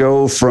tend to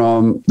go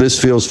from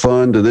this feels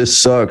fun to this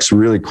sucks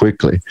really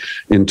quickly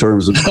in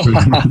terms of,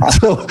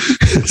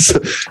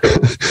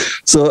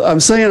 so I'm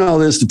saying all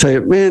this to tell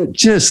you, man,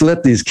 just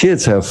let these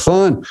kids have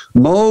fun.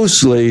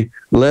 Mostly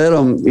let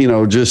them,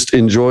 just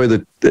enjoy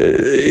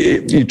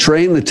you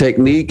train the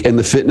technique and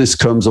the fitness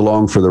comes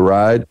along for the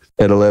ride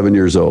at 11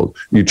 years old.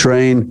 You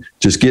train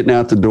just getting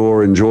out the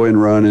door, enjoying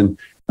running,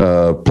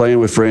 playing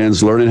with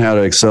friends, learning how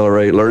to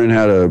accelerate, learning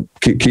how to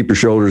keep your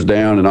shoulders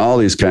down and all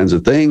these kinds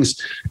of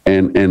things.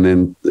 And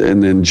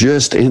then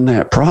just in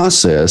that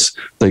process,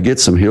 they get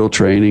some hill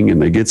training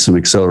and they get some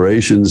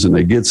accelerations and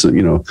they get some,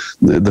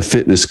 the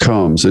fitness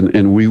comes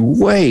and we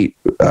wait.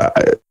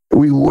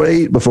 we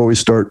wait before we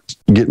start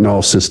getting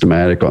all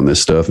systematic on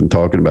this stuff and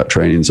talking about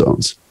training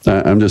zones.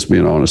 I'm just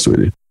being honest with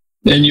you.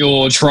 And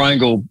your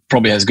triangle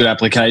probably has good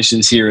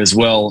applications here as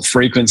well.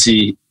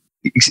 Frequency,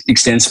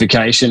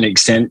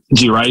 extensification,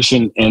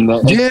 duration, and the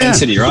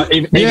intensity, right?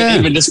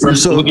 Even just from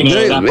looking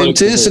at that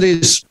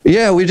intensities.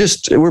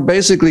 We're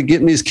basically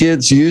getting these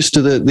kids used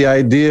to the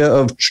idea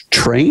of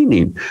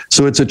training.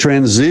 So it's a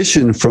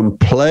transition from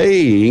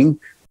playing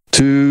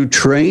to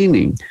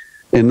training.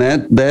 And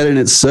that in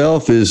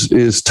itself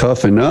is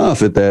tough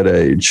enough at that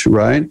age,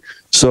 right?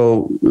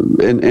 So,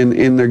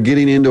 and they're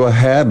getting into a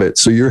habit.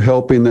 So you're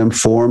helping them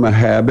form a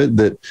habit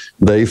that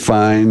they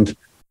find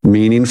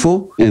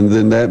meaningful. And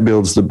then that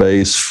builds the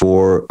base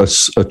for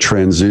a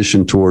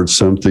transition towards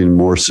something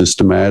more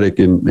systematic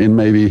in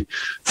maybe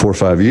 4 or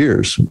 5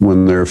 years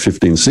when they're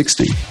 15,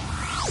 16.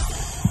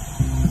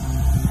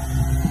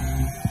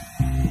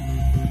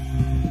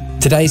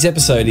 Today's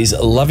episode is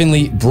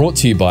lovingly brought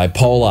to you by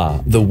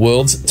Polar, the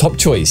world's top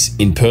choice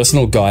in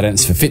personal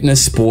guidance for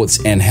fitness, sports,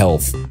 and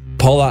health.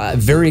 Polar are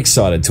very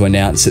excited to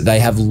announce that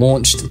they have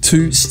launched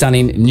 2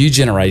 stunning new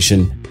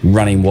generation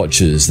running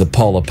watches, the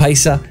Polar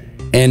Pacer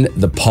and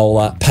the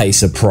Polar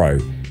Pacer Pro.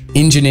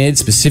 Engineered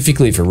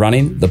specifically for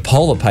running, the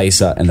Polar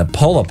Pacer and the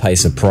Polar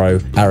Pacer Pro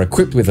are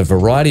equipped with a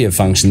variety of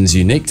functions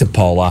unique to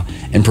Polar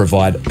and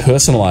provide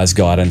personalized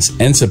guidance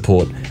and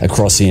support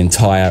across the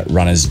entire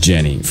runner's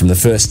journey, from the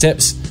first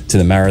steps to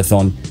the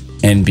marathon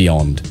and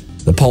beyond.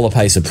 The Polar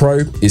Pacer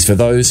Pro is for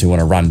those who want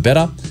to run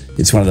better.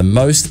 It's one of the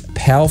most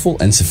powerful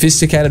and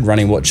sophisticated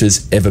running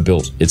watches ever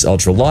built. It's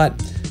ultra light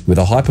with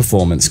a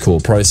high-performance core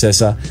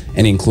processor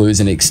and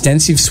includes an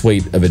extensive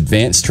suite of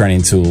advanced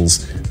training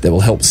tools that will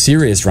help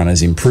serious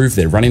runners improve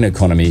their running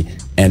economy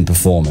and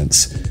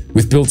performance.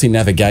 With built-in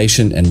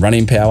navigation and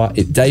running power,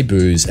 it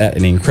debuts at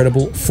an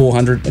incredible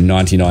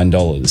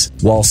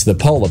 $499, whilst the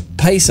Polar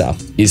Pacer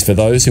is for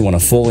those who want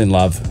to fall in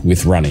love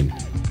with running.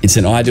 It's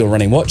an ideal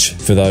running watch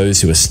for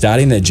those who are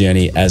starting their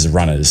journey as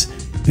runners.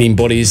 It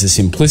embodies the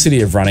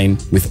simplicity of running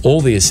with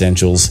all the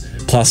essentials,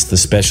 plus the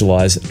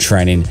specialized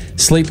training,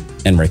 sleep,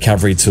 and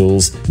recovery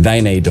tools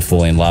they need to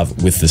fall in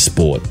love with the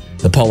sport.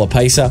 The Polar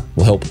Pacer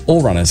will help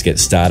all runners get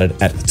started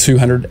at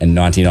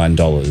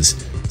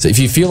 $299. So if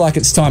you feel like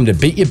it's time to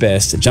beat your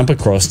best, jump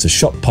across to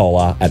Shop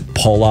Polar at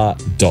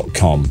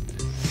polar.com.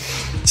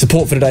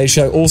 Support for today's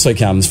show also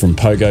comes from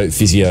Pogo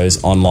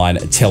Physio's online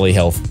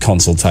telehealth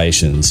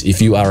consultations.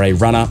 If you are a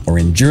runner or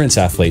endurance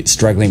athlete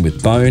struggling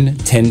with bone,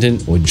 tendon,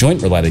 or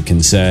joint-related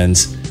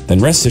concerns, then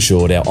rest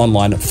assured our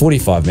online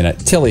 45-minute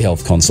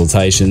telehealth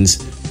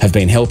consultations have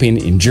been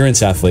helping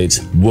endurance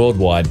athletes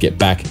worldwide get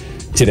back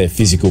to their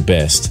physical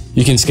best.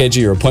 You can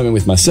schedule your appointment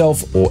with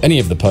myself or any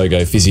of the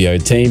Pogo Physio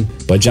team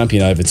by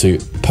jumping over to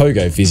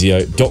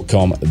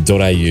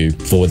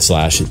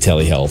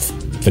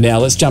pogophysio.com.au/telehealth. For now,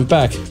 let's jump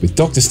back with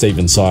Dr.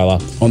 Stephen Seiler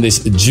on this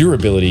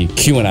durability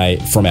Q&A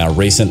from our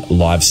recent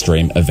live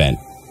stream event.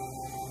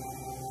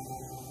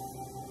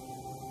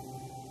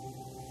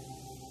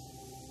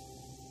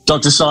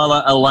 Dr.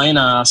 Seiler, Elaine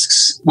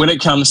asks, when it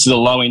comes to the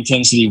low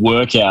intensity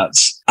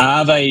workouts,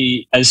 are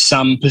they, as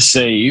some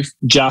perceive,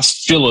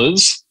 just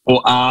fillers,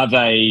 or are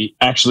they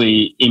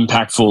actually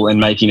impactful and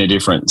making a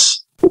difference?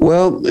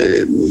 Well,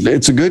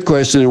 it's a good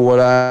question. And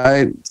what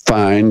I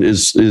find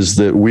is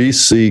that we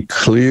see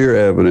clear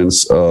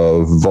evidence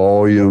of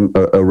volume,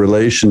 a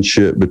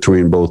relationship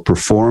between both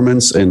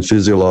performance and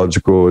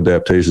physiological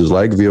adaptations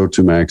like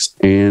VO2 max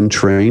and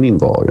training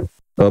volume,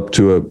 up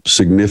to a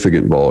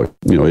significant volume.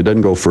 It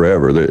doesn't go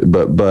forever,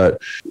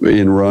 but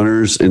in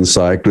runners and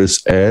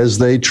cyclists, as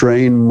they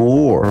train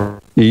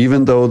more,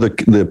 even though the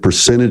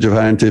percentage of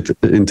high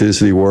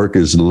intensity work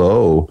is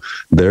low,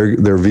 their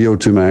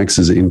VO2 max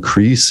is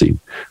increasing.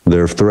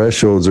 Their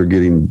thresholds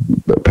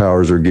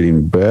powers are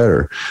getting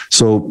better.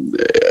 So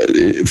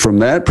from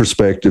that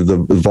perspective, the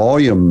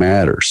volume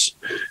matters.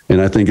 And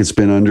I think it's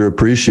been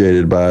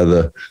underappreciated by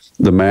the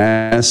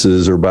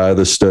masses or by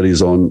the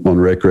studies on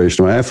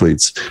recreational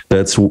athletes.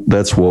 That's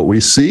what we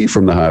see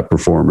from the high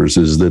performers,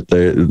 is that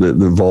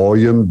the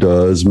volume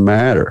does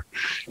matter,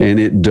 and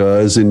it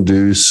does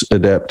induce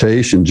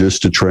adaptation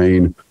just to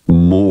train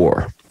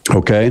more.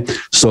 Okay.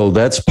 So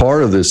that's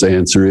part of this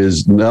answer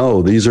is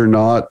no, these are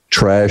not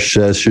trash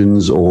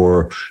sessions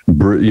or,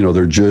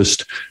 they're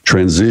just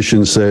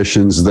transition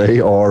sessions.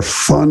 They are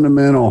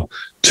fundamental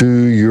to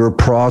your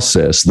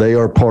process. They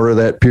are part of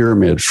that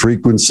pyramid: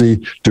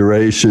 frequency,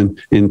 duration,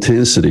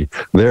 intensity.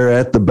 They're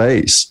at the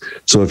base.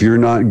 So if you're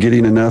not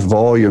getting enough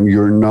volume,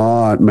 you're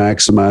not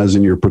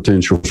maximizing your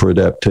potential for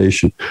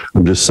adaptation.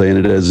 I'm just saying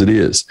it as it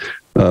is.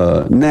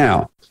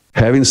 Now,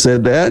 having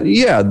said that,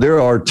 yeah, there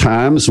are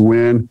times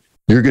when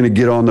you're going to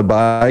get on the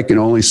bike and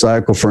only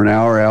cycle for an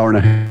hour, hour and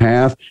a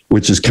half,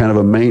 which is kind of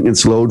a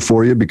maintenance load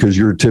for you because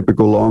your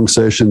typical long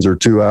sessions are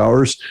 2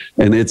 hours.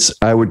 And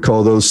I would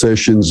call those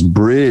sessions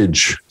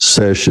bridge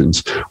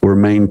sessions. We're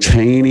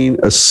maintaining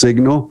a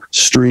signal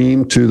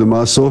stream to the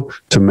muscle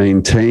to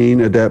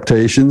maintain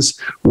adaptations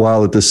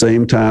while at the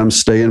same time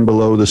staying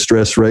below the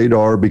stress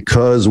radar,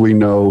 because we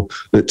know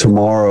that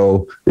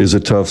tomorrow is a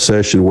tough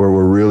session where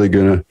we're really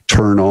going to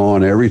turn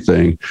on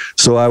everything.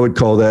 So I would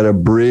call that a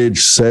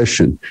bridge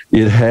session.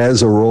 It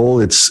has a role.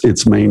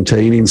 It's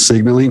maintaining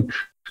signaling,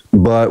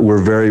 but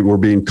we're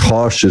being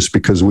cautious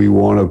because we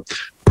want to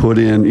put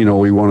in,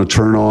 we want to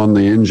turn on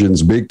the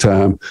engines big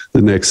time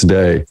the next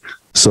day.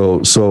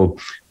 So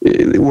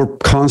we're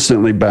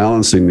constantly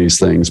balancing these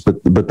things,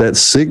 but that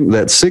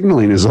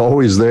signaling is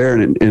always there,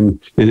 and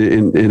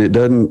it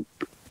doesn't.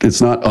 It's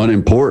not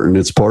unimportant.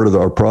 It's part of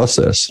our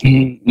process.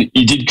 You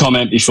did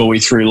comment before we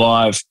threw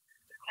live,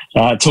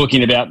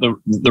 talking about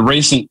the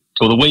recent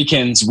or the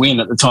weekend's win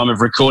at the time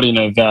of recording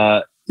of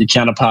your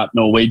counterpart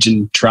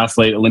Norwegian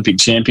triathlete, Olympic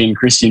champion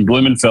Christian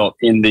Blumenfeldt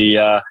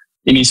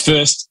in his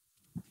first,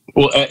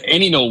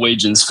 any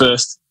Norwegian's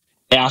first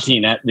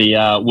outing at the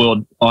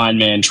World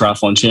Ironman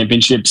Triathlon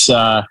Championships.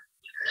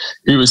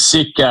 He was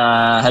sick,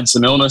 had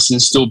some illness,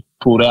 and still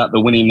pulled out the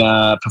winning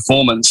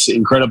performance.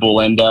 Incredible.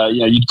 And,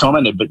 you'd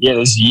commented, but yeah,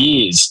 there's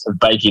years of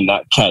baking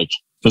that cake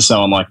for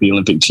someone like the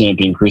Olympic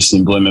champion,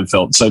 Christian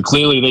Blumenfeldt. So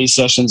clearly these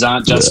sessions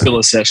aren't just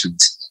filler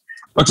sessions.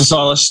 Dr.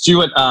 Seiler,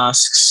 Stuart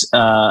asks,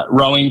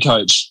 rowing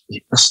coach,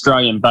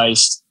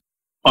 Australian-based.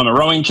 I'm a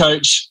rowing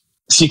coach,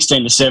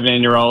 16 to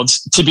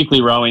 17-year-olds,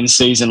 typically rowing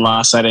season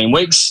lasts 18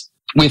 weeks,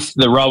 with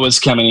the rowers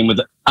coming in with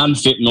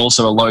unfit and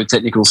also a low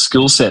technical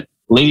skill set.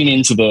 Leading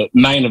into the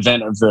main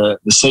event of the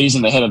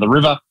season, the head of the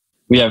river,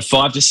 we have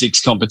 5 to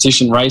 6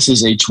 competition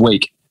races each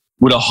week.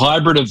 Would a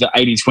hybrid of the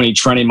 80-20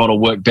 training model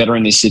work better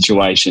in this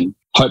situation?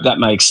 Hope that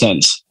makes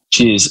sense.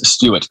 Cheers,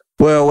 Stuart.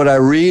 Well, what I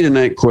read in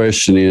that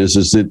question is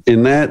that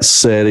in that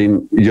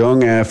setting,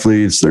 young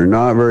athletes, they're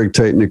not very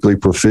technically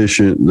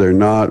proficient. They're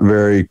not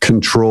very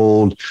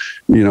controlled.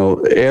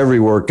 Every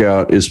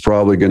workout is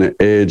probably going to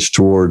edge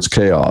towards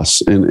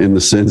chaos in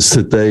the sense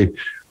that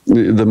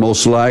the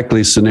most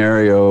likely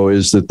scenario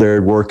is that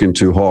they're working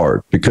too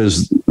hard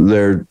because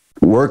they're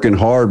working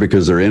hard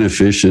because they're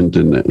inefficient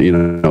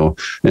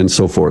and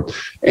so forth.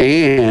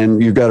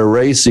 And you've got a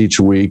race each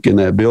week in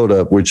that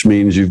buildup, which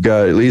means you've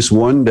got at least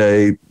one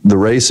day. The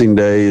racing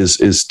day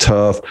is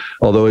tough,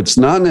 although it's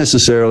not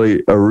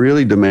necessarily a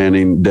really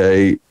demanding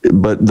day,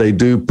 but they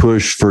do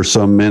push for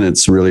some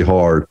minutes really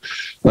hard.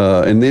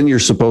 And then you're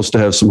supposed to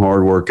have some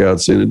hard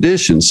workouts in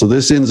addition. So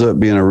this ends up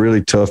being a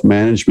really tough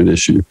management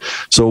issue.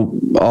 So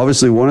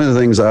obviously one of the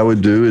things I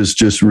would do is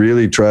just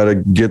really try to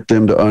get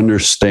them to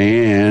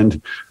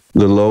understand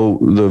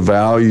the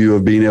value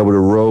of being able to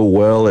row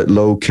well at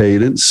low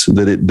cadence,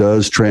 that it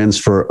does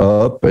transfer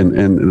up,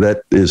 and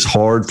that is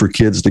hard for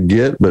kids to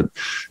get. But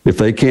if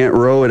they can't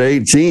row at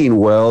 18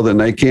 well, then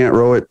they can't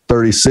row at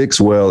 36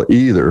 well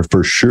either,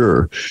 for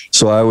sure.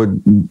 So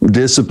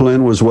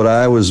discipline was what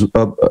I was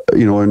up,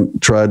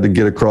 and tried to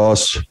get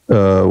across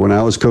when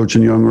I was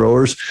coaching young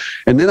rowers.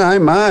 And then I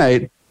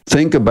might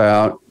think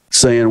about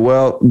saying,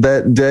 well,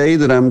 that day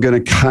that I'm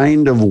going to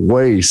kind of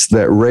waste,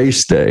 that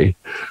race day,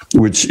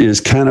 which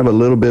is kind of a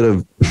little bit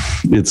of,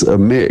 it's a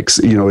mix,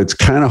 it's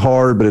kind of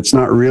hard, but it's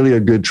not really a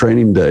good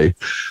training day.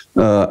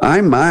 I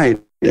might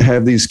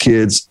have these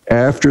kids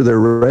after their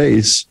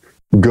race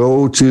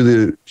go to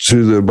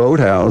the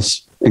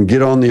boathouse and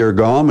get on the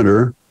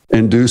ergometer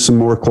and do some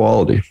more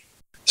quality.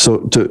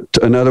 So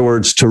in other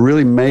words, to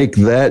really make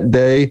that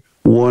day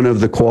one of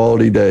the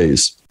quality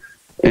days.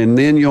 And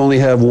then you only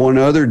have one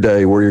other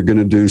day where you're going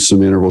to do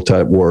some interval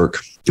type work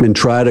and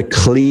try to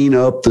clean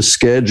up the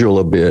schedule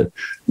a bit,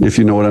 if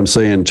you know what I'm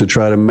saying, to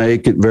try to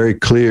make it very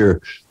clear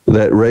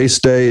that race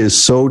day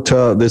is so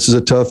tough. This is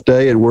a tough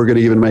day, and we're going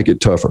to even make it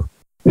tougher.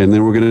 And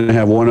then we're going to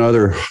have one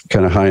other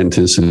kind of high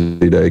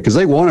intensity day because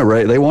they want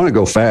to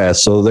go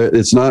fast. So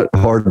it's not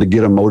hard to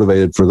get them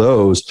motivated for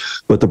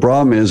those. But the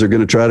problem is they're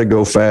going to try to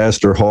go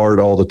fast or hard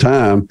all the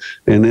time.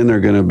 And then they're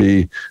going to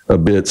be a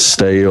bit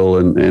stale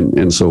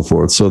and so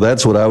forth. So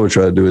that's what I would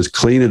try to do, is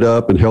clean it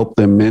up and help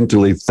them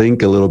mentally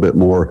think a little bit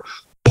more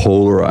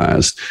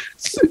polarized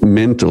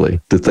mentally,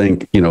 to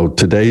think,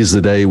 today's the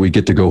day we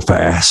get to go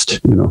fast,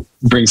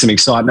 Bring some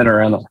excitement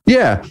around it.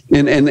 Yeah.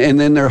 And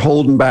then they're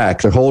holding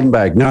back.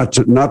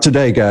 Not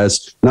today,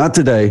 guys. Not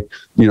today.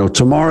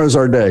 Tomorrow's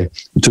our day.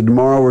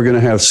 Tomorrow we're going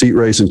to have seat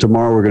racing.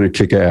 Tomorrow we're going to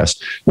kick ass.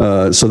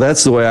 So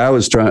that's the way I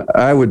was trying.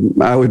 I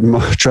would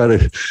try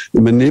to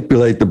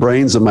manipulate the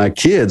brains of my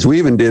kids. We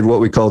even did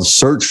what we called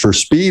search for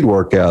speed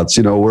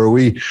workouts,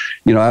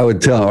 where I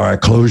would tell them, all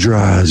right, close your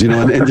eyes,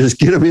 and just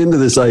get them into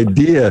this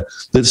idea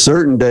that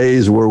certain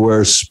days were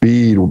where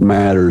speed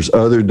matters.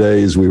 Other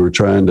days we were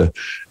trying to,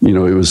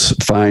 it was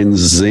find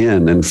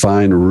zen and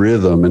find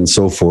rhythm and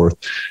so forth,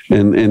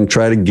 and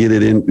try to get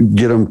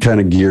them kind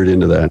of geared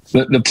into that.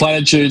 The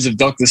platitudes of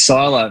Dr.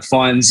 Seiler: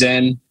 find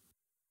zen,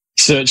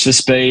 search for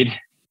speed,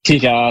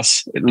 kick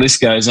ass. The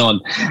list goes on.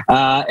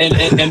 And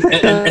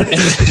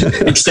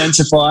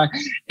extensify.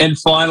 And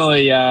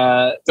finally,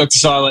 Dr.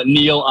 Seiler,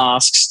 Neil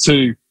asks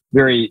two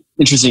very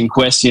interesting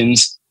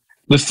questions.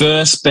 The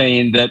first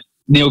being that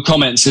Neil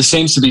comments, there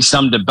seems to be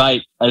some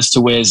debate as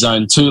to where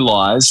zone 2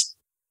 lies.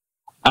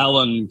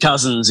 Alan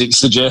Cousins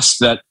suggests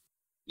that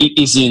it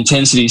is the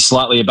intensity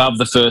slightly above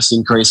the first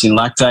increase in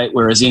lactate,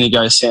 whereas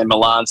Inigo San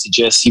Milan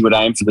suggests he would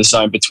aim for the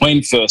zone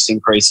between first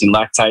increase in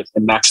lactate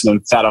and maximum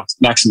fat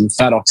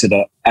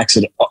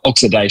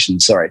oxidation.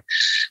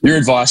 Your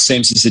advice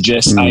seems to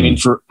suggest aiming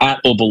for at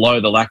or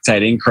below the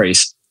lactate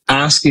increase.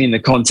 Asking in the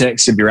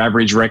context of your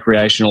average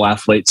recreational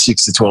athlete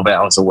 6 to 12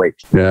 hours a week.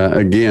 Yeah,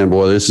 again,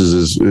 boy, this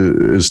is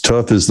as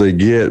tough as they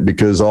get,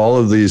 because all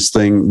of these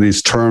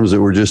terms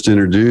that were just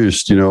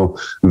introduced,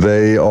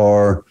 they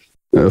are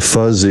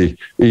fuzzy.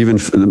 Even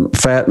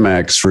fat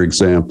max, for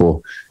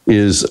example,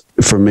 is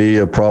for me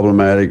a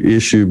problematic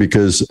issue,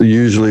 because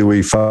usually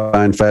we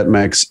find fat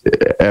max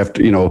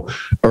after,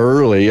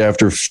 early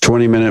after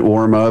 20-minute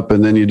warm up,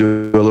 and then you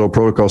do a little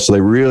protocol. So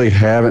they really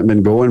haven't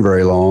been going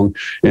very long,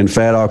 and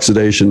fat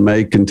oxidation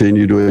may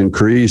continue to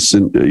increase,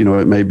 and,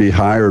 it may be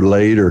higher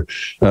later.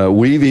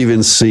 We've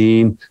even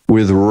seen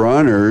with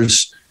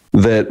runners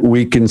that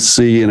we can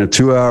see in a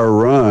 2-hour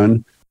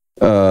run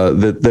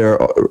that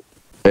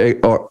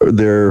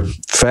their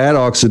fat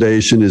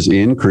oxidation is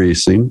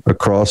increasing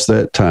across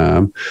that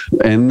time.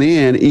 And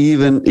then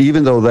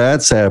even though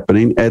that's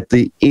happening, at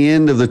the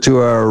end of the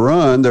 2-hour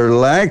run, their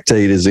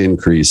lactate is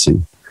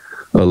increasing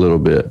a little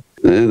bit.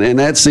 And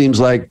that seems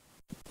like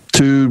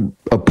two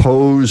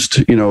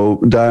opposed,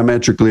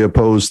 diametrically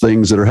opposed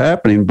things that are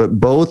happening, but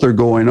both are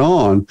going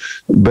on.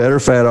 Better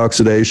fat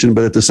oxidation,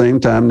 but at the same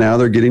time, now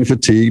they're getting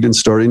fatigued and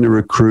starting to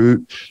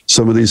recruit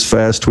some of these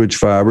fast twitch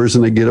fibers,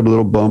 and they get a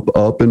little bump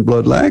up in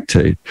blood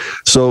lactate.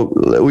 So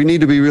we need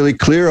to be really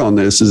clear on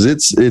this,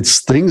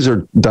 it's things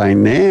are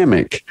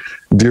dynamic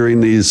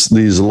during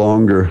these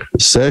longer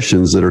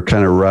sessions that are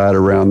kind of right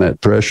around that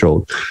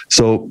threshold.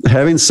 So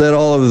having said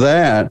all of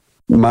that,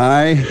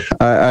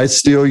 I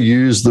still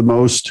use the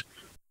most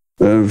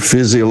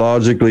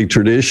physiologically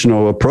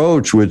traditional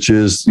approach, which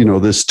is,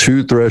 this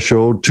 2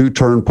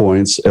 turn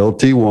points,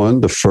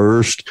 LT1, the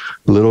first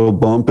little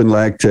bump in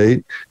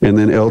lactate, and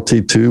then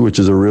LT2, which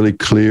is a really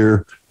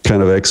clear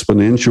kind of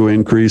exponential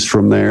increase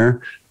from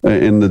there.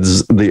 And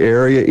the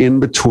area in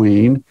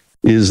between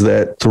is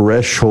that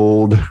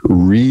threshold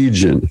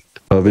region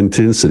of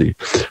intensity.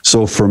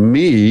 So for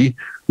me,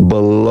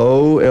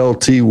 below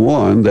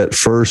LT1, that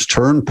first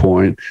turn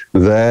point,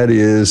 that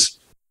is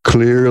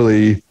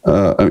clearly,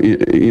 at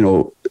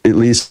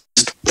least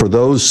for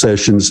those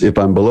sessions, if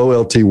I'm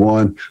below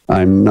LT1,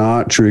 I'm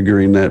not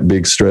triggering that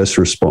big stress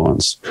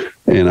response.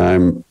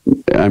 And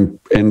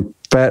and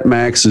fat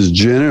max is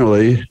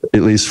generally,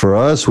 at least for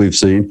us, we've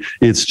seen,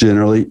 it's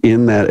generally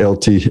in that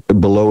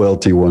below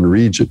LT1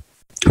 region.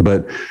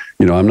 But,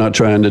 I'm not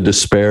trying to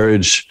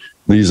disparage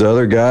these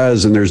other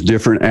guys, and there's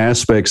different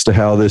aspects to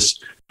how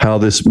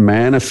this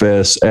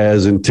manifests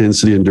as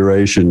intensity and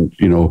duration,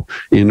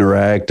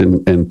 interact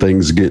and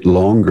things get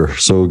longer.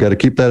 So we've got to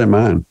keep that in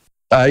mind.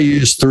 I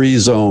use 3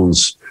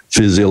 zones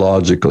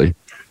physiologically.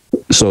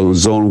 So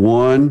zone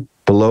 1,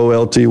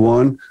 below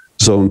LT1,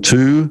 zone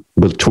 2,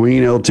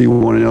 between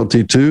LT1 and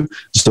LT2,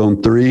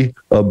 zone 3,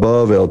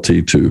 above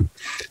LT2.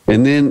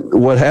 And then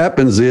what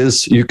happens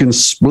is you can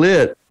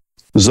split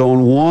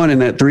zone 1 in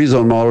that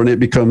 3-zone model, and it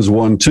becomes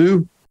 1,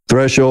 2.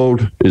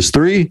 Threshold is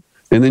 3.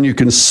 And then you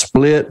can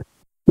split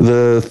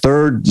the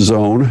 3rd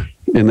zone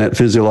in that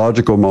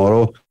physiological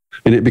model,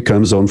 and it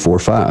becomes zone 4,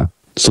 5.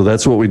 So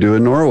that's what we do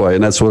in Norway,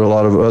 and that's what a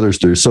lot of others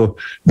do. So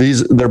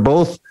they're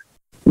both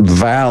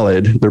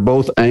valid. They're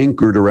both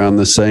anchored around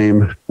the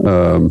same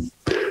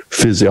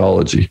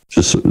physiology,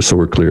 just so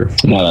we're clear.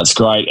 No, that's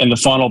great. And the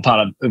final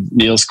part of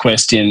Neil's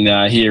question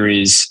here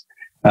is,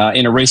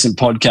 in a recent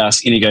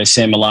podcast, Inigo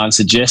San Milan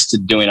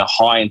suggested doing a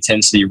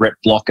high-intensity rep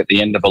block at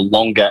the end of a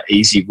longer,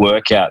 easy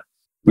workout,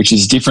 which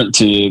is different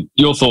to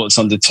your thoughts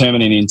on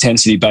determining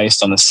intensity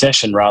based on the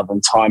session rather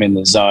than time in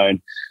the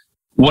zone.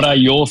 What are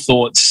your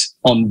thoughts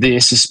on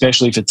this,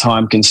 especially for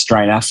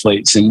time-constrained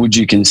athletes? And would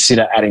you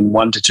consider adding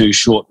 1 to 2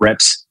 short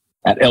reps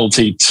at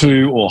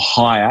LT2 or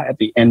higher at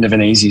the end of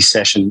an easy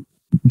session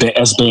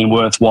as being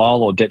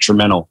worthwhile or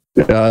detrimental?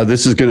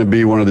 This is going to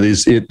be one of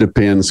these it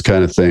depends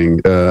kind of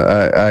thing.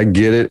 I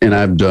get it, and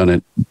I've done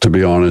it, to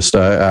be honest.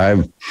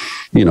 I've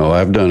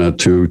done a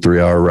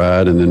 2-3 hour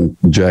ride and then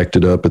jacked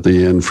it up at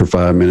the end for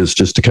 5 minutes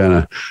just to kind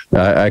of,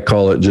 I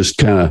call it just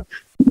kind of,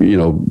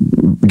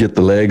 get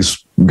the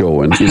legs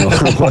going,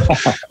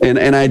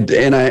 and I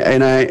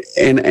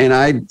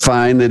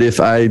find that if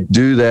I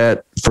do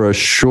that for a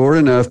short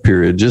enough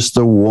period, just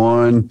the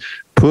one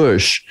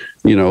push,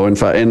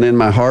 and then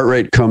my heart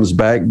rate comes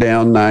back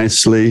down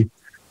nicely.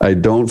 I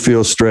don't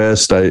feel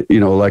stressed.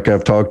 Like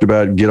I've talked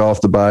about, get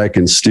off the bike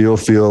and still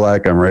feel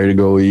like I'm ready to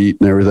go eat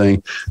and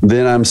everything.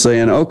 Then I'm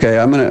saying, okay,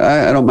 I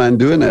don't mind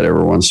doing that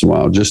every once in a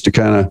while, just to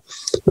kind of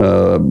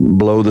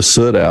blow the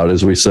soot out,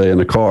 as we say in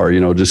the car,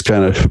 just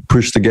kind of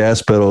push the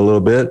gas pedal a little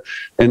bit.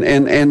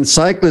 And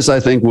cyclists, I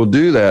think, will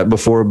do that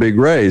before a big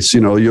race,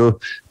 or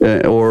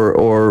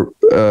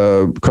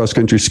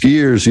cross-country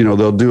skiers,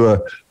 they'll do a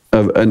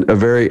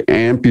very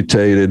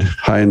amputated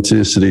high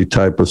intensity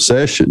type of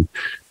session.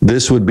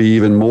 This would be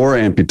even more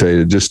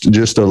amputated,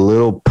 just a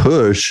little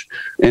push.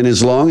 And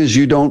as long as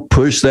you don't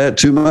push that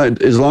too much,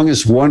 as long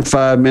as 1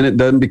 5-minute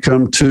doesn't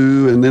become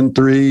 2 and then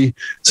 3,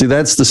 see,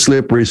 that's the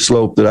slippery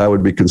slope that I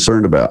would be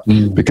concerned about,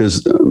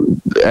 because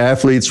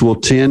athletes will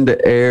tend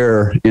to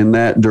err in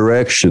that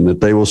direction,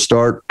 that they will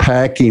start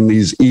packing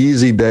these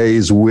easy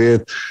days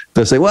with,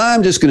 they'll say, well,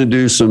 I'm just going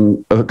to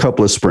do a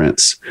couple of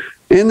sprints.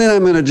 And then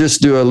I'm going to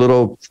just do a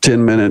little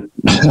 10-minute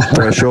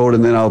threshold,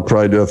 and then I'll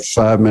probably do a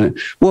 5-minute.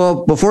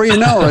 Well, before you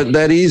know it,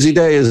 that easy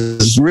day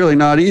is really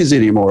not easy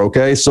anymore,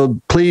 okay? So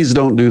please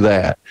don't do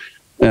that,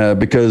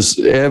 because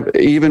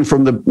even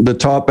from the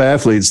top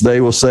athletes,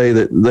 they will say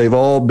that they've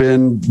all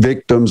been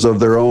victims of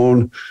their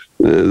own,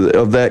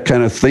 of that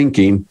kind of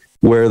thinking,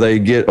 where they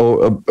get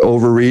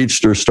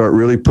overreached or start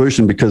really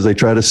pushing because they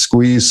try to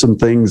squeeze some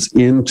things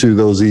into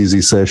those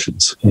easy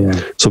sessions. Yeah.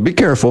 So be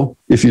careful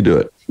if you do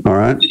it. All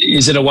right.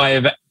 Is it a way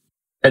of,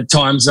 at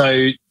times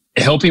though,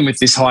 helping with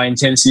this high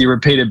intensity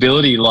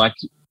repeatability? Like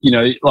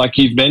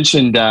you've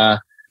mentioned,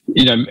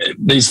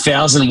 these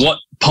 1,000-watt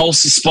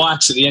pulse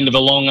spikes at the end of a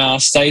long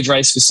stage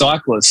race for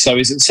cyclists. So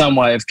is it some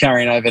way of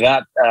carrying over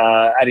that,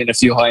 adding a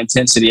few high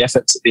intensity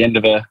efforts at the end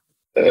of a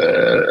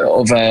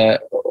long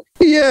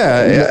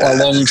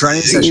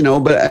training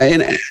session? But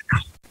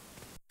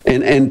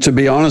and to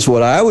be honest,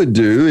 what I would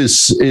do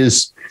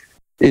is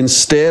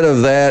instead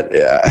of that,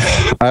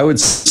 I would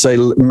say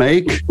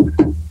make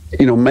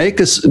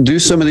us do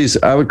some of these,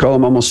 I would call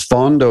them almost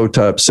fondo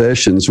type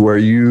sessions, where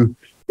you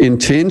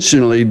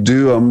intentionally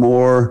do a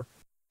more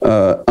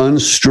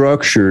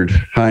unstructured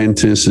high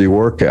intensity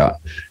workout,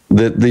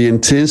 that the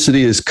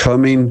intensity is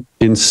coming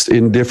in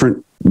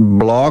different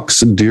blocks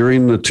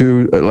during the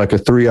like a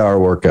 3-hour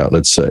workout,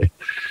 let's say.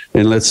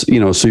 And so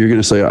you're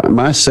going to say,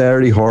 my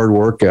Saturday hard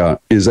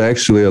workout is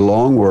actually a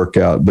long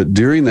workout, but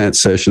during that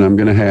session, I'm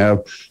going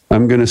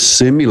to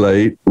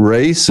simulate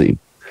racing,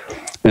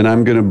 and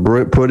I'm going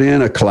to put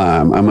in a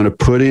climb. I'm going to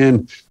put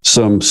in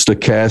some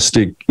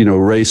stochastic,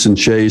 race and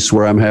chase,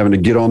 where I'm having to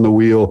get on the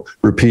wheel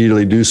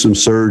repeatedly, do some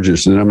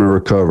surges, and then I'm going to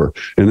recover.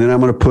 And then I'm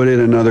going to put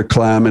in another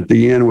climb at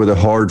the end with a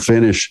hard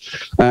finish.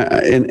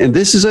 And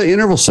this is an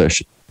interval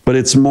session, but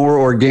it's more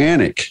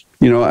organic.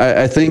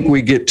 I think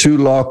we get too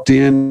locked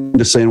in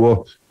to saying,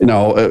 well,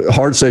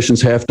 hard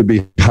sessions have to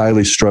be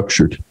highly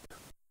structured.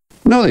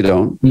 No, they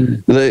don't.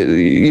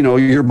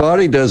 Your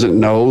body doesn't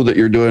know that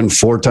you're doing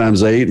 4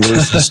 times 8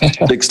 versus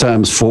 6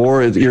 times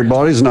 4. Your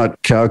body's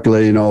not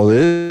calculating all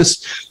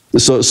this.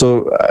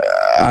 So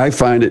I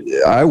find it,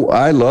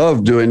 I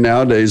love doing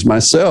nowadays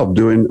myself,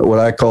 doing what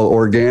I call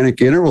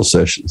organic interval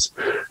sessions,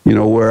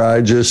 where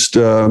I just,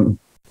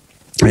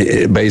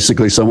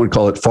 basically some would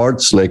call it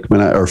fartlek,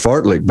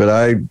 but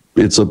I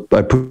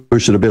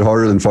push it a bit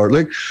harder than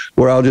fartlek,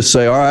 where I'll just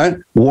say, all right,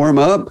 warm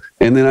up,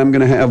 and then I'm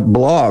going to have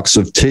blocks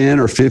of 10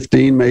 or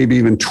 15, maybe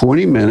even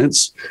 20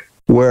 minutes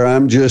where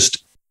I'm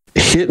just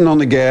hitting on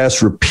the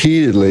gas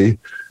repeatedly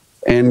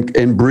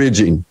and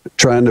bridging,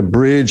 trying to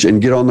bridge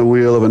and get on the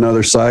wheel of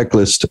another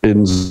cyclist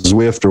in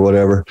Zwift or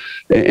whatever.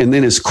 And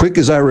then as quick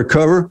as I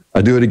recover,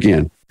 I do it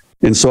again.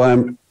 And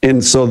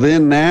so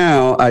then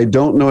now I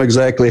don't know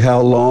exactly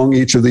how long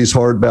each of these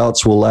hard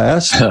bouts will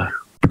last,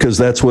 because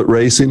that's what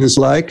racing is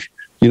like.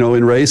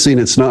 In racing,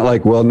 it's not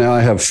like, well, now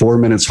I have 4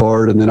 minutes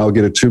hard and then I'll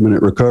get a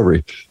 2-minute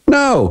recovery.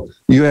 No,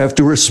 you have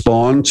to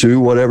respond to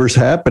whatever's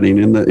happening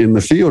in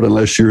the field,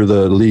 unless you're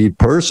the lead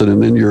person,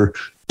 and then you're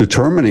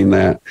determining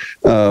that.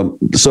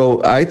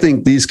 So I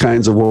think these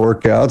kinds of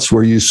workouts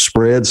where you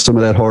spread some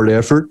of that hard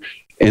effort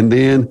and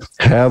then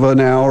have an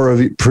hour of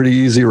pretty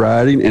easy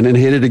riding and then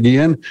hit it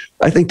again,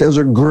 I think those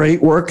are great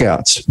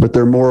workouts, but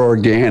they're more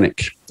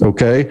organic,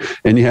 okay?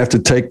 And you have to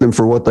take them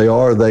for what they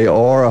are. They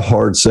are a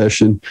hard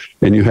session,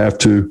 and you have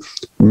to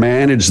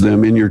manage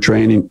them in your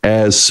training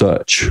as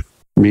such,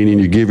 meaning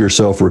you give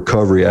yourself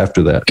recovery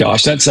after that.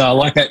 Gosh, that's I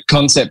like that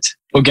concept,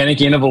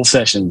 organic interval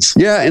sessions.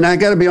 Yeah, and I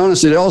got to be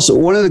honest, it also,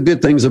 one of the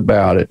good things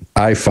about it,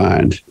 I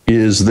find,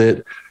 is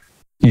that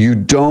you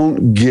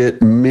don't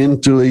get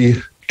mentally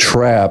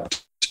trapped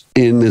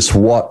in this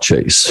watt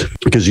chase,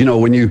 because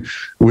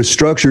with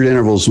structured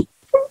intervals,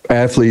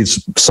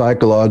 athletes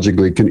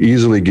psychologically can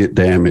easily get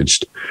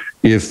damaged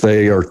if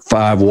they are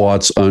 5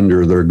 watts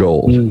under their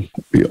goal,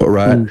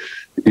 right?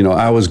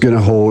 I was going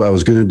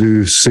to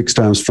do 6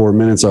 times 4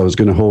 minutes. I was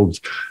going to hold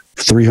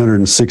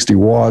 360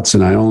 watts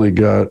and I only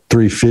got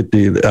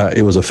 350.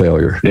 It was a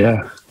failure.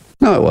 Yeah.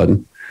 No, it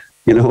wasn't.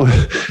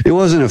 It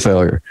wasn't a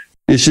failure.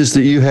 It's just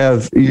that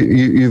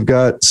you've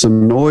got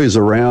some noise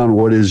around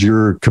what is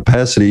your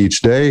capacity each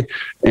day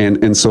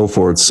and so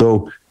forth.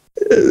 So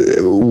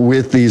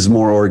with these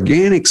more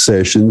organic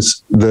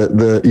sessions,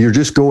 you're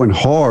just going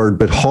hard,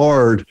 but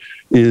hard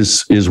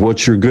is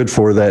what you're good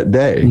for that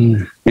day.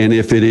 And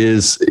if it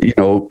is,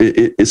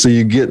 so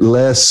you get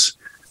less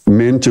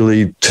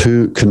mentally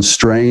too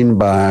constrained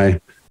by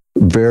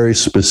very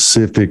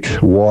specific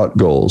watt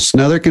goals.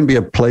 Now there can be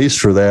a place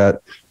for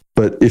that,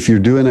 but if you're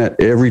doing that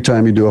every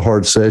time you do a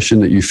hard session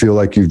that you feel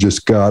like you've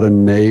just got to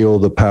nail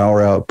the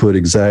power output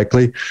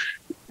exactly,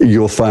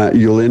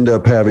 you'll end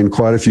up having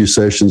quite a few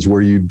sessions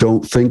where you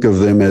don't think of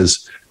them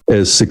as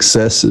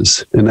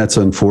successes. And that's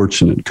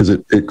unfortunate because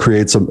it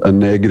creates a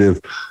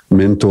negative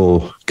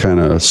mental kind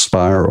of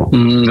spiral.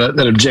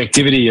 That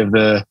objectivity of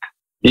the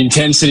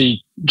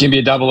intensity can be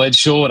a double-edged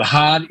sword.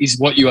 Hard is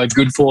what you are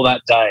good for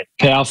that day.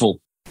 Powerful.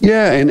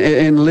 Yeah,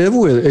 and live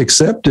with it,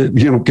 accept it,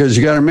 because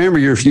you got to remember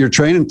you're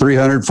training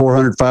 300,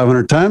 400,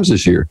 500 times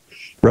this year,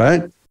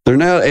 right? They're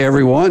not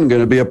every one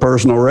going to be a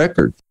personal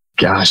record.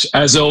 Gosh,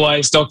 as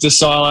always, Dr.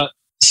 Seiler,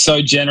 so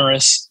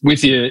generous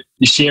with your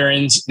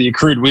sharings, the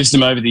accrued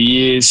wisdom over the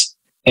years,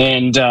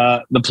 and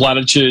the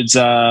platitudes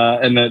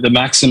and the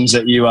maxims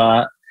that you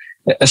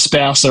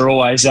espouse are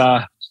always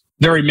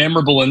very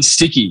memorable and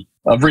sticky.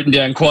 I've written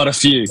down quite a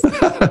few.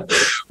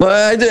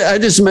 Well, I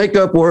just make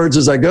up words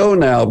as I go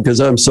now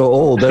because I'm so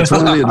old. That's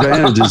one of the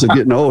advantages of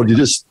getting old. You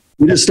just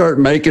start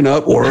making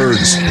up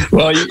words,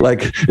 like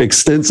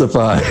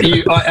extensify.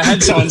 I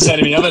had someone say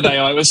to me the other day,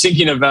 I was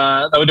thinking of,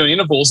 they were doing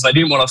intervals and they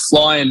didn't want to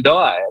fly and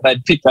die.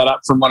 They'd picked that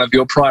up from one of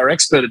your prior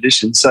expert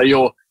editions. So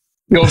your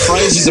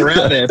phrases are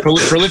out there,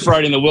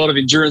 proliferating in the world of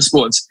endurance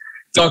sports.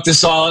 Dr.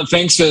 Seiler,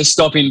 thanks for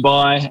stopping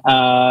by,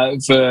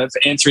 for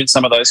answering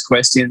some of those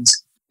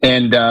questions.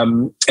 And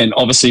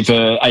obviously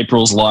for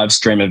April's live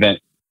stream event.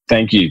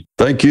 Thank you.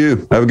 Thank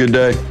you. Have a good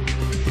day.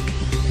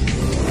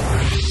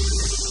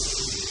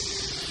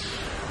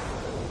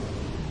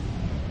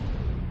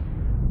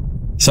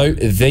 So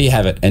there you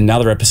have it,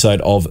 another episode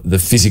of the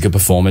Physical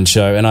Performance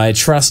Show. And I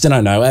trust and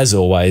I know, as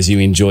always, you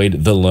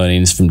enjoyed the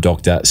learnings from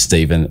Dr.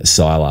 Stephen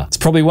Seiler. It's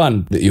probably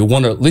one that you'll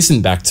want to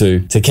listen back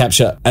to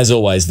capture, as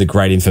always, the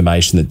great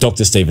information that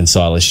Dr. Stephen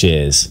Seiler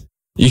shares.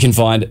 You can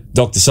find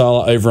Dr.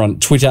 Seiler over on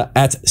Twitter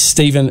at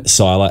Stephen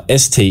Seiler,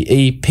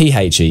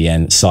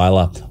 STEPHEN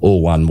Seiler,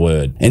 all one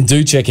word. And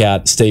do check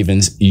out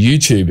Stephen's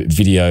YouTube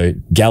video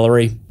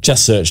gallery.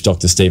 Just search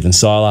Dr. Stephen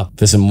Seiler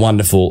for some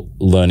wonderful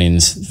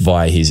learnings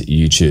via his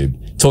YouTube.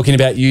 Talking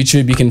about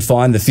YouTube, you can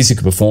find the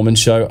Physical Performance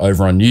Show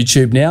over on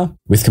YouTube now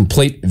with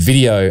complete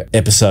video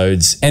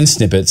episodes and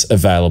snippets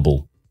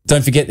available.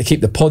 Don't forget to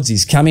keep the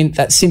podsies coming.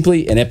 That's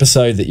simply an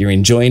episode that you're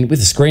enjoying with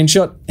a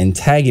screenshot and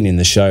tagging in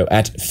the show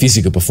at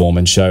Physical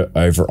Performance Show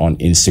over on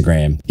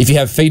Instagram. If you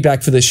have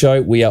feedback for the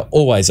show, we are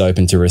always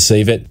open to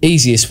receive it.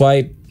 Easiest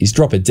way is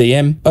drop a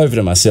DM over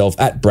to myself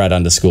at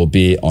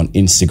Brad_beer on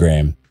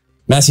Instagram.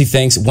 Massive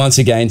thanks once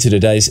again to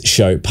today's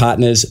show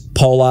partners,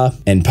 Polar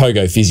and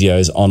Pogo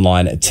Physio's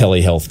online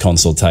telehealth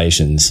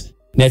consultations.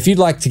 Now, if you'd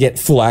like to get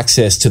full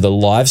access to the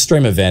live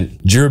stream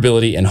event,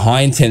 Durability and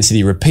High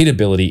Intensity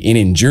Repeatability in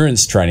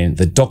Endurance Training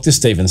that Dr.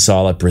 Stephen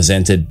Seiler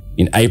presented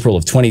in April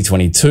of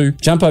 2022,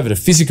 jump over to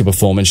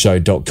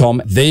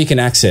physicalperformanceshow.com. There you can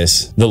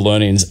access the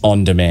learnings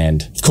on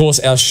demand. Of course,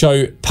 our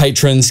show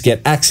patrons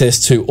get access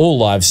to all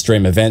live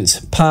stream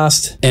events,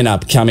 past and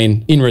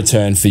upcoming, in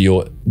return for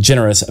your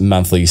generous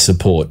monthly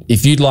support.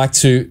 If you'd like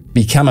to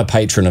become a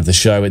patron of the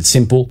show, it's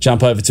simple.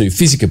 Jump over to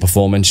Physical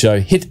Performance Show,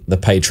 hit the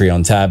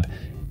Patreon tab,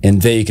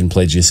 and there you can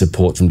pledge your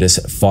support from just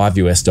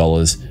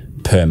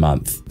 $5 per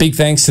month. Big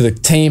thanks to the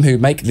team who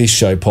make this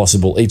show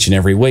possible each and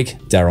every week.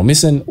 Daryl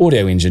Misson,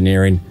 audio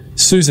engineering,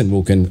 Susan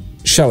Wilkin,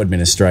 show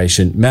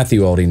administration,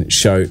 Matthew Olding,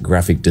 show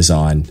graphic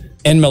design,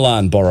 and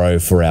Milan Borrow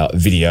for our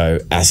video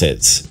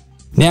assets.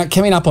 Now,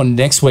 coming up on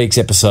next week's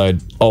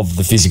episode of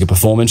the Physical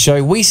Performance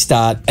Show, we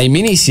start a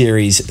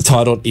mini-series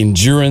titled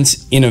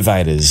Endurance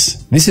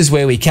Innovators. This is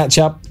where we catch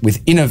up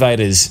with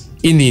innovators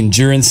in the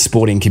endurance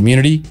sporting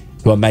community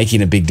who are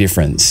making a big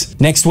difference.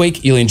 Next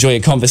week, you'll enjoy a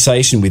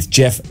conversation with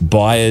Jeff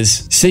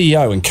Byers,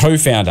 CEO and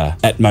co-founder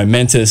at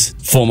Momentous,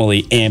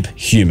 formerly Amp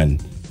Human.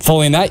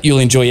 Following that, you'll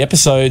enjoy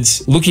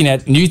episodes looking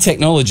at new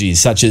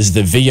technologies such as the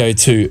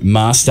VO2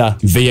 Master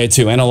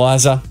VO2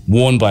 Analyzer,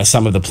 worn by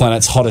some of the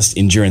planet's hottest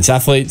endurance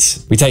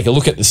athletes. We take a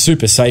look at the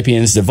Super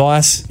Sapiens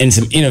device and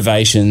some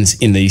innovations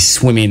in the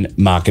swimming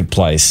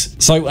marketplace.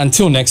 So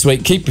until next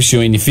week, keep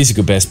pursuing your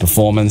physical best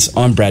performance.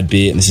 I'm Brad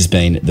Beer, and this has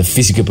been the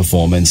Physical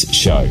Performance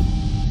Show.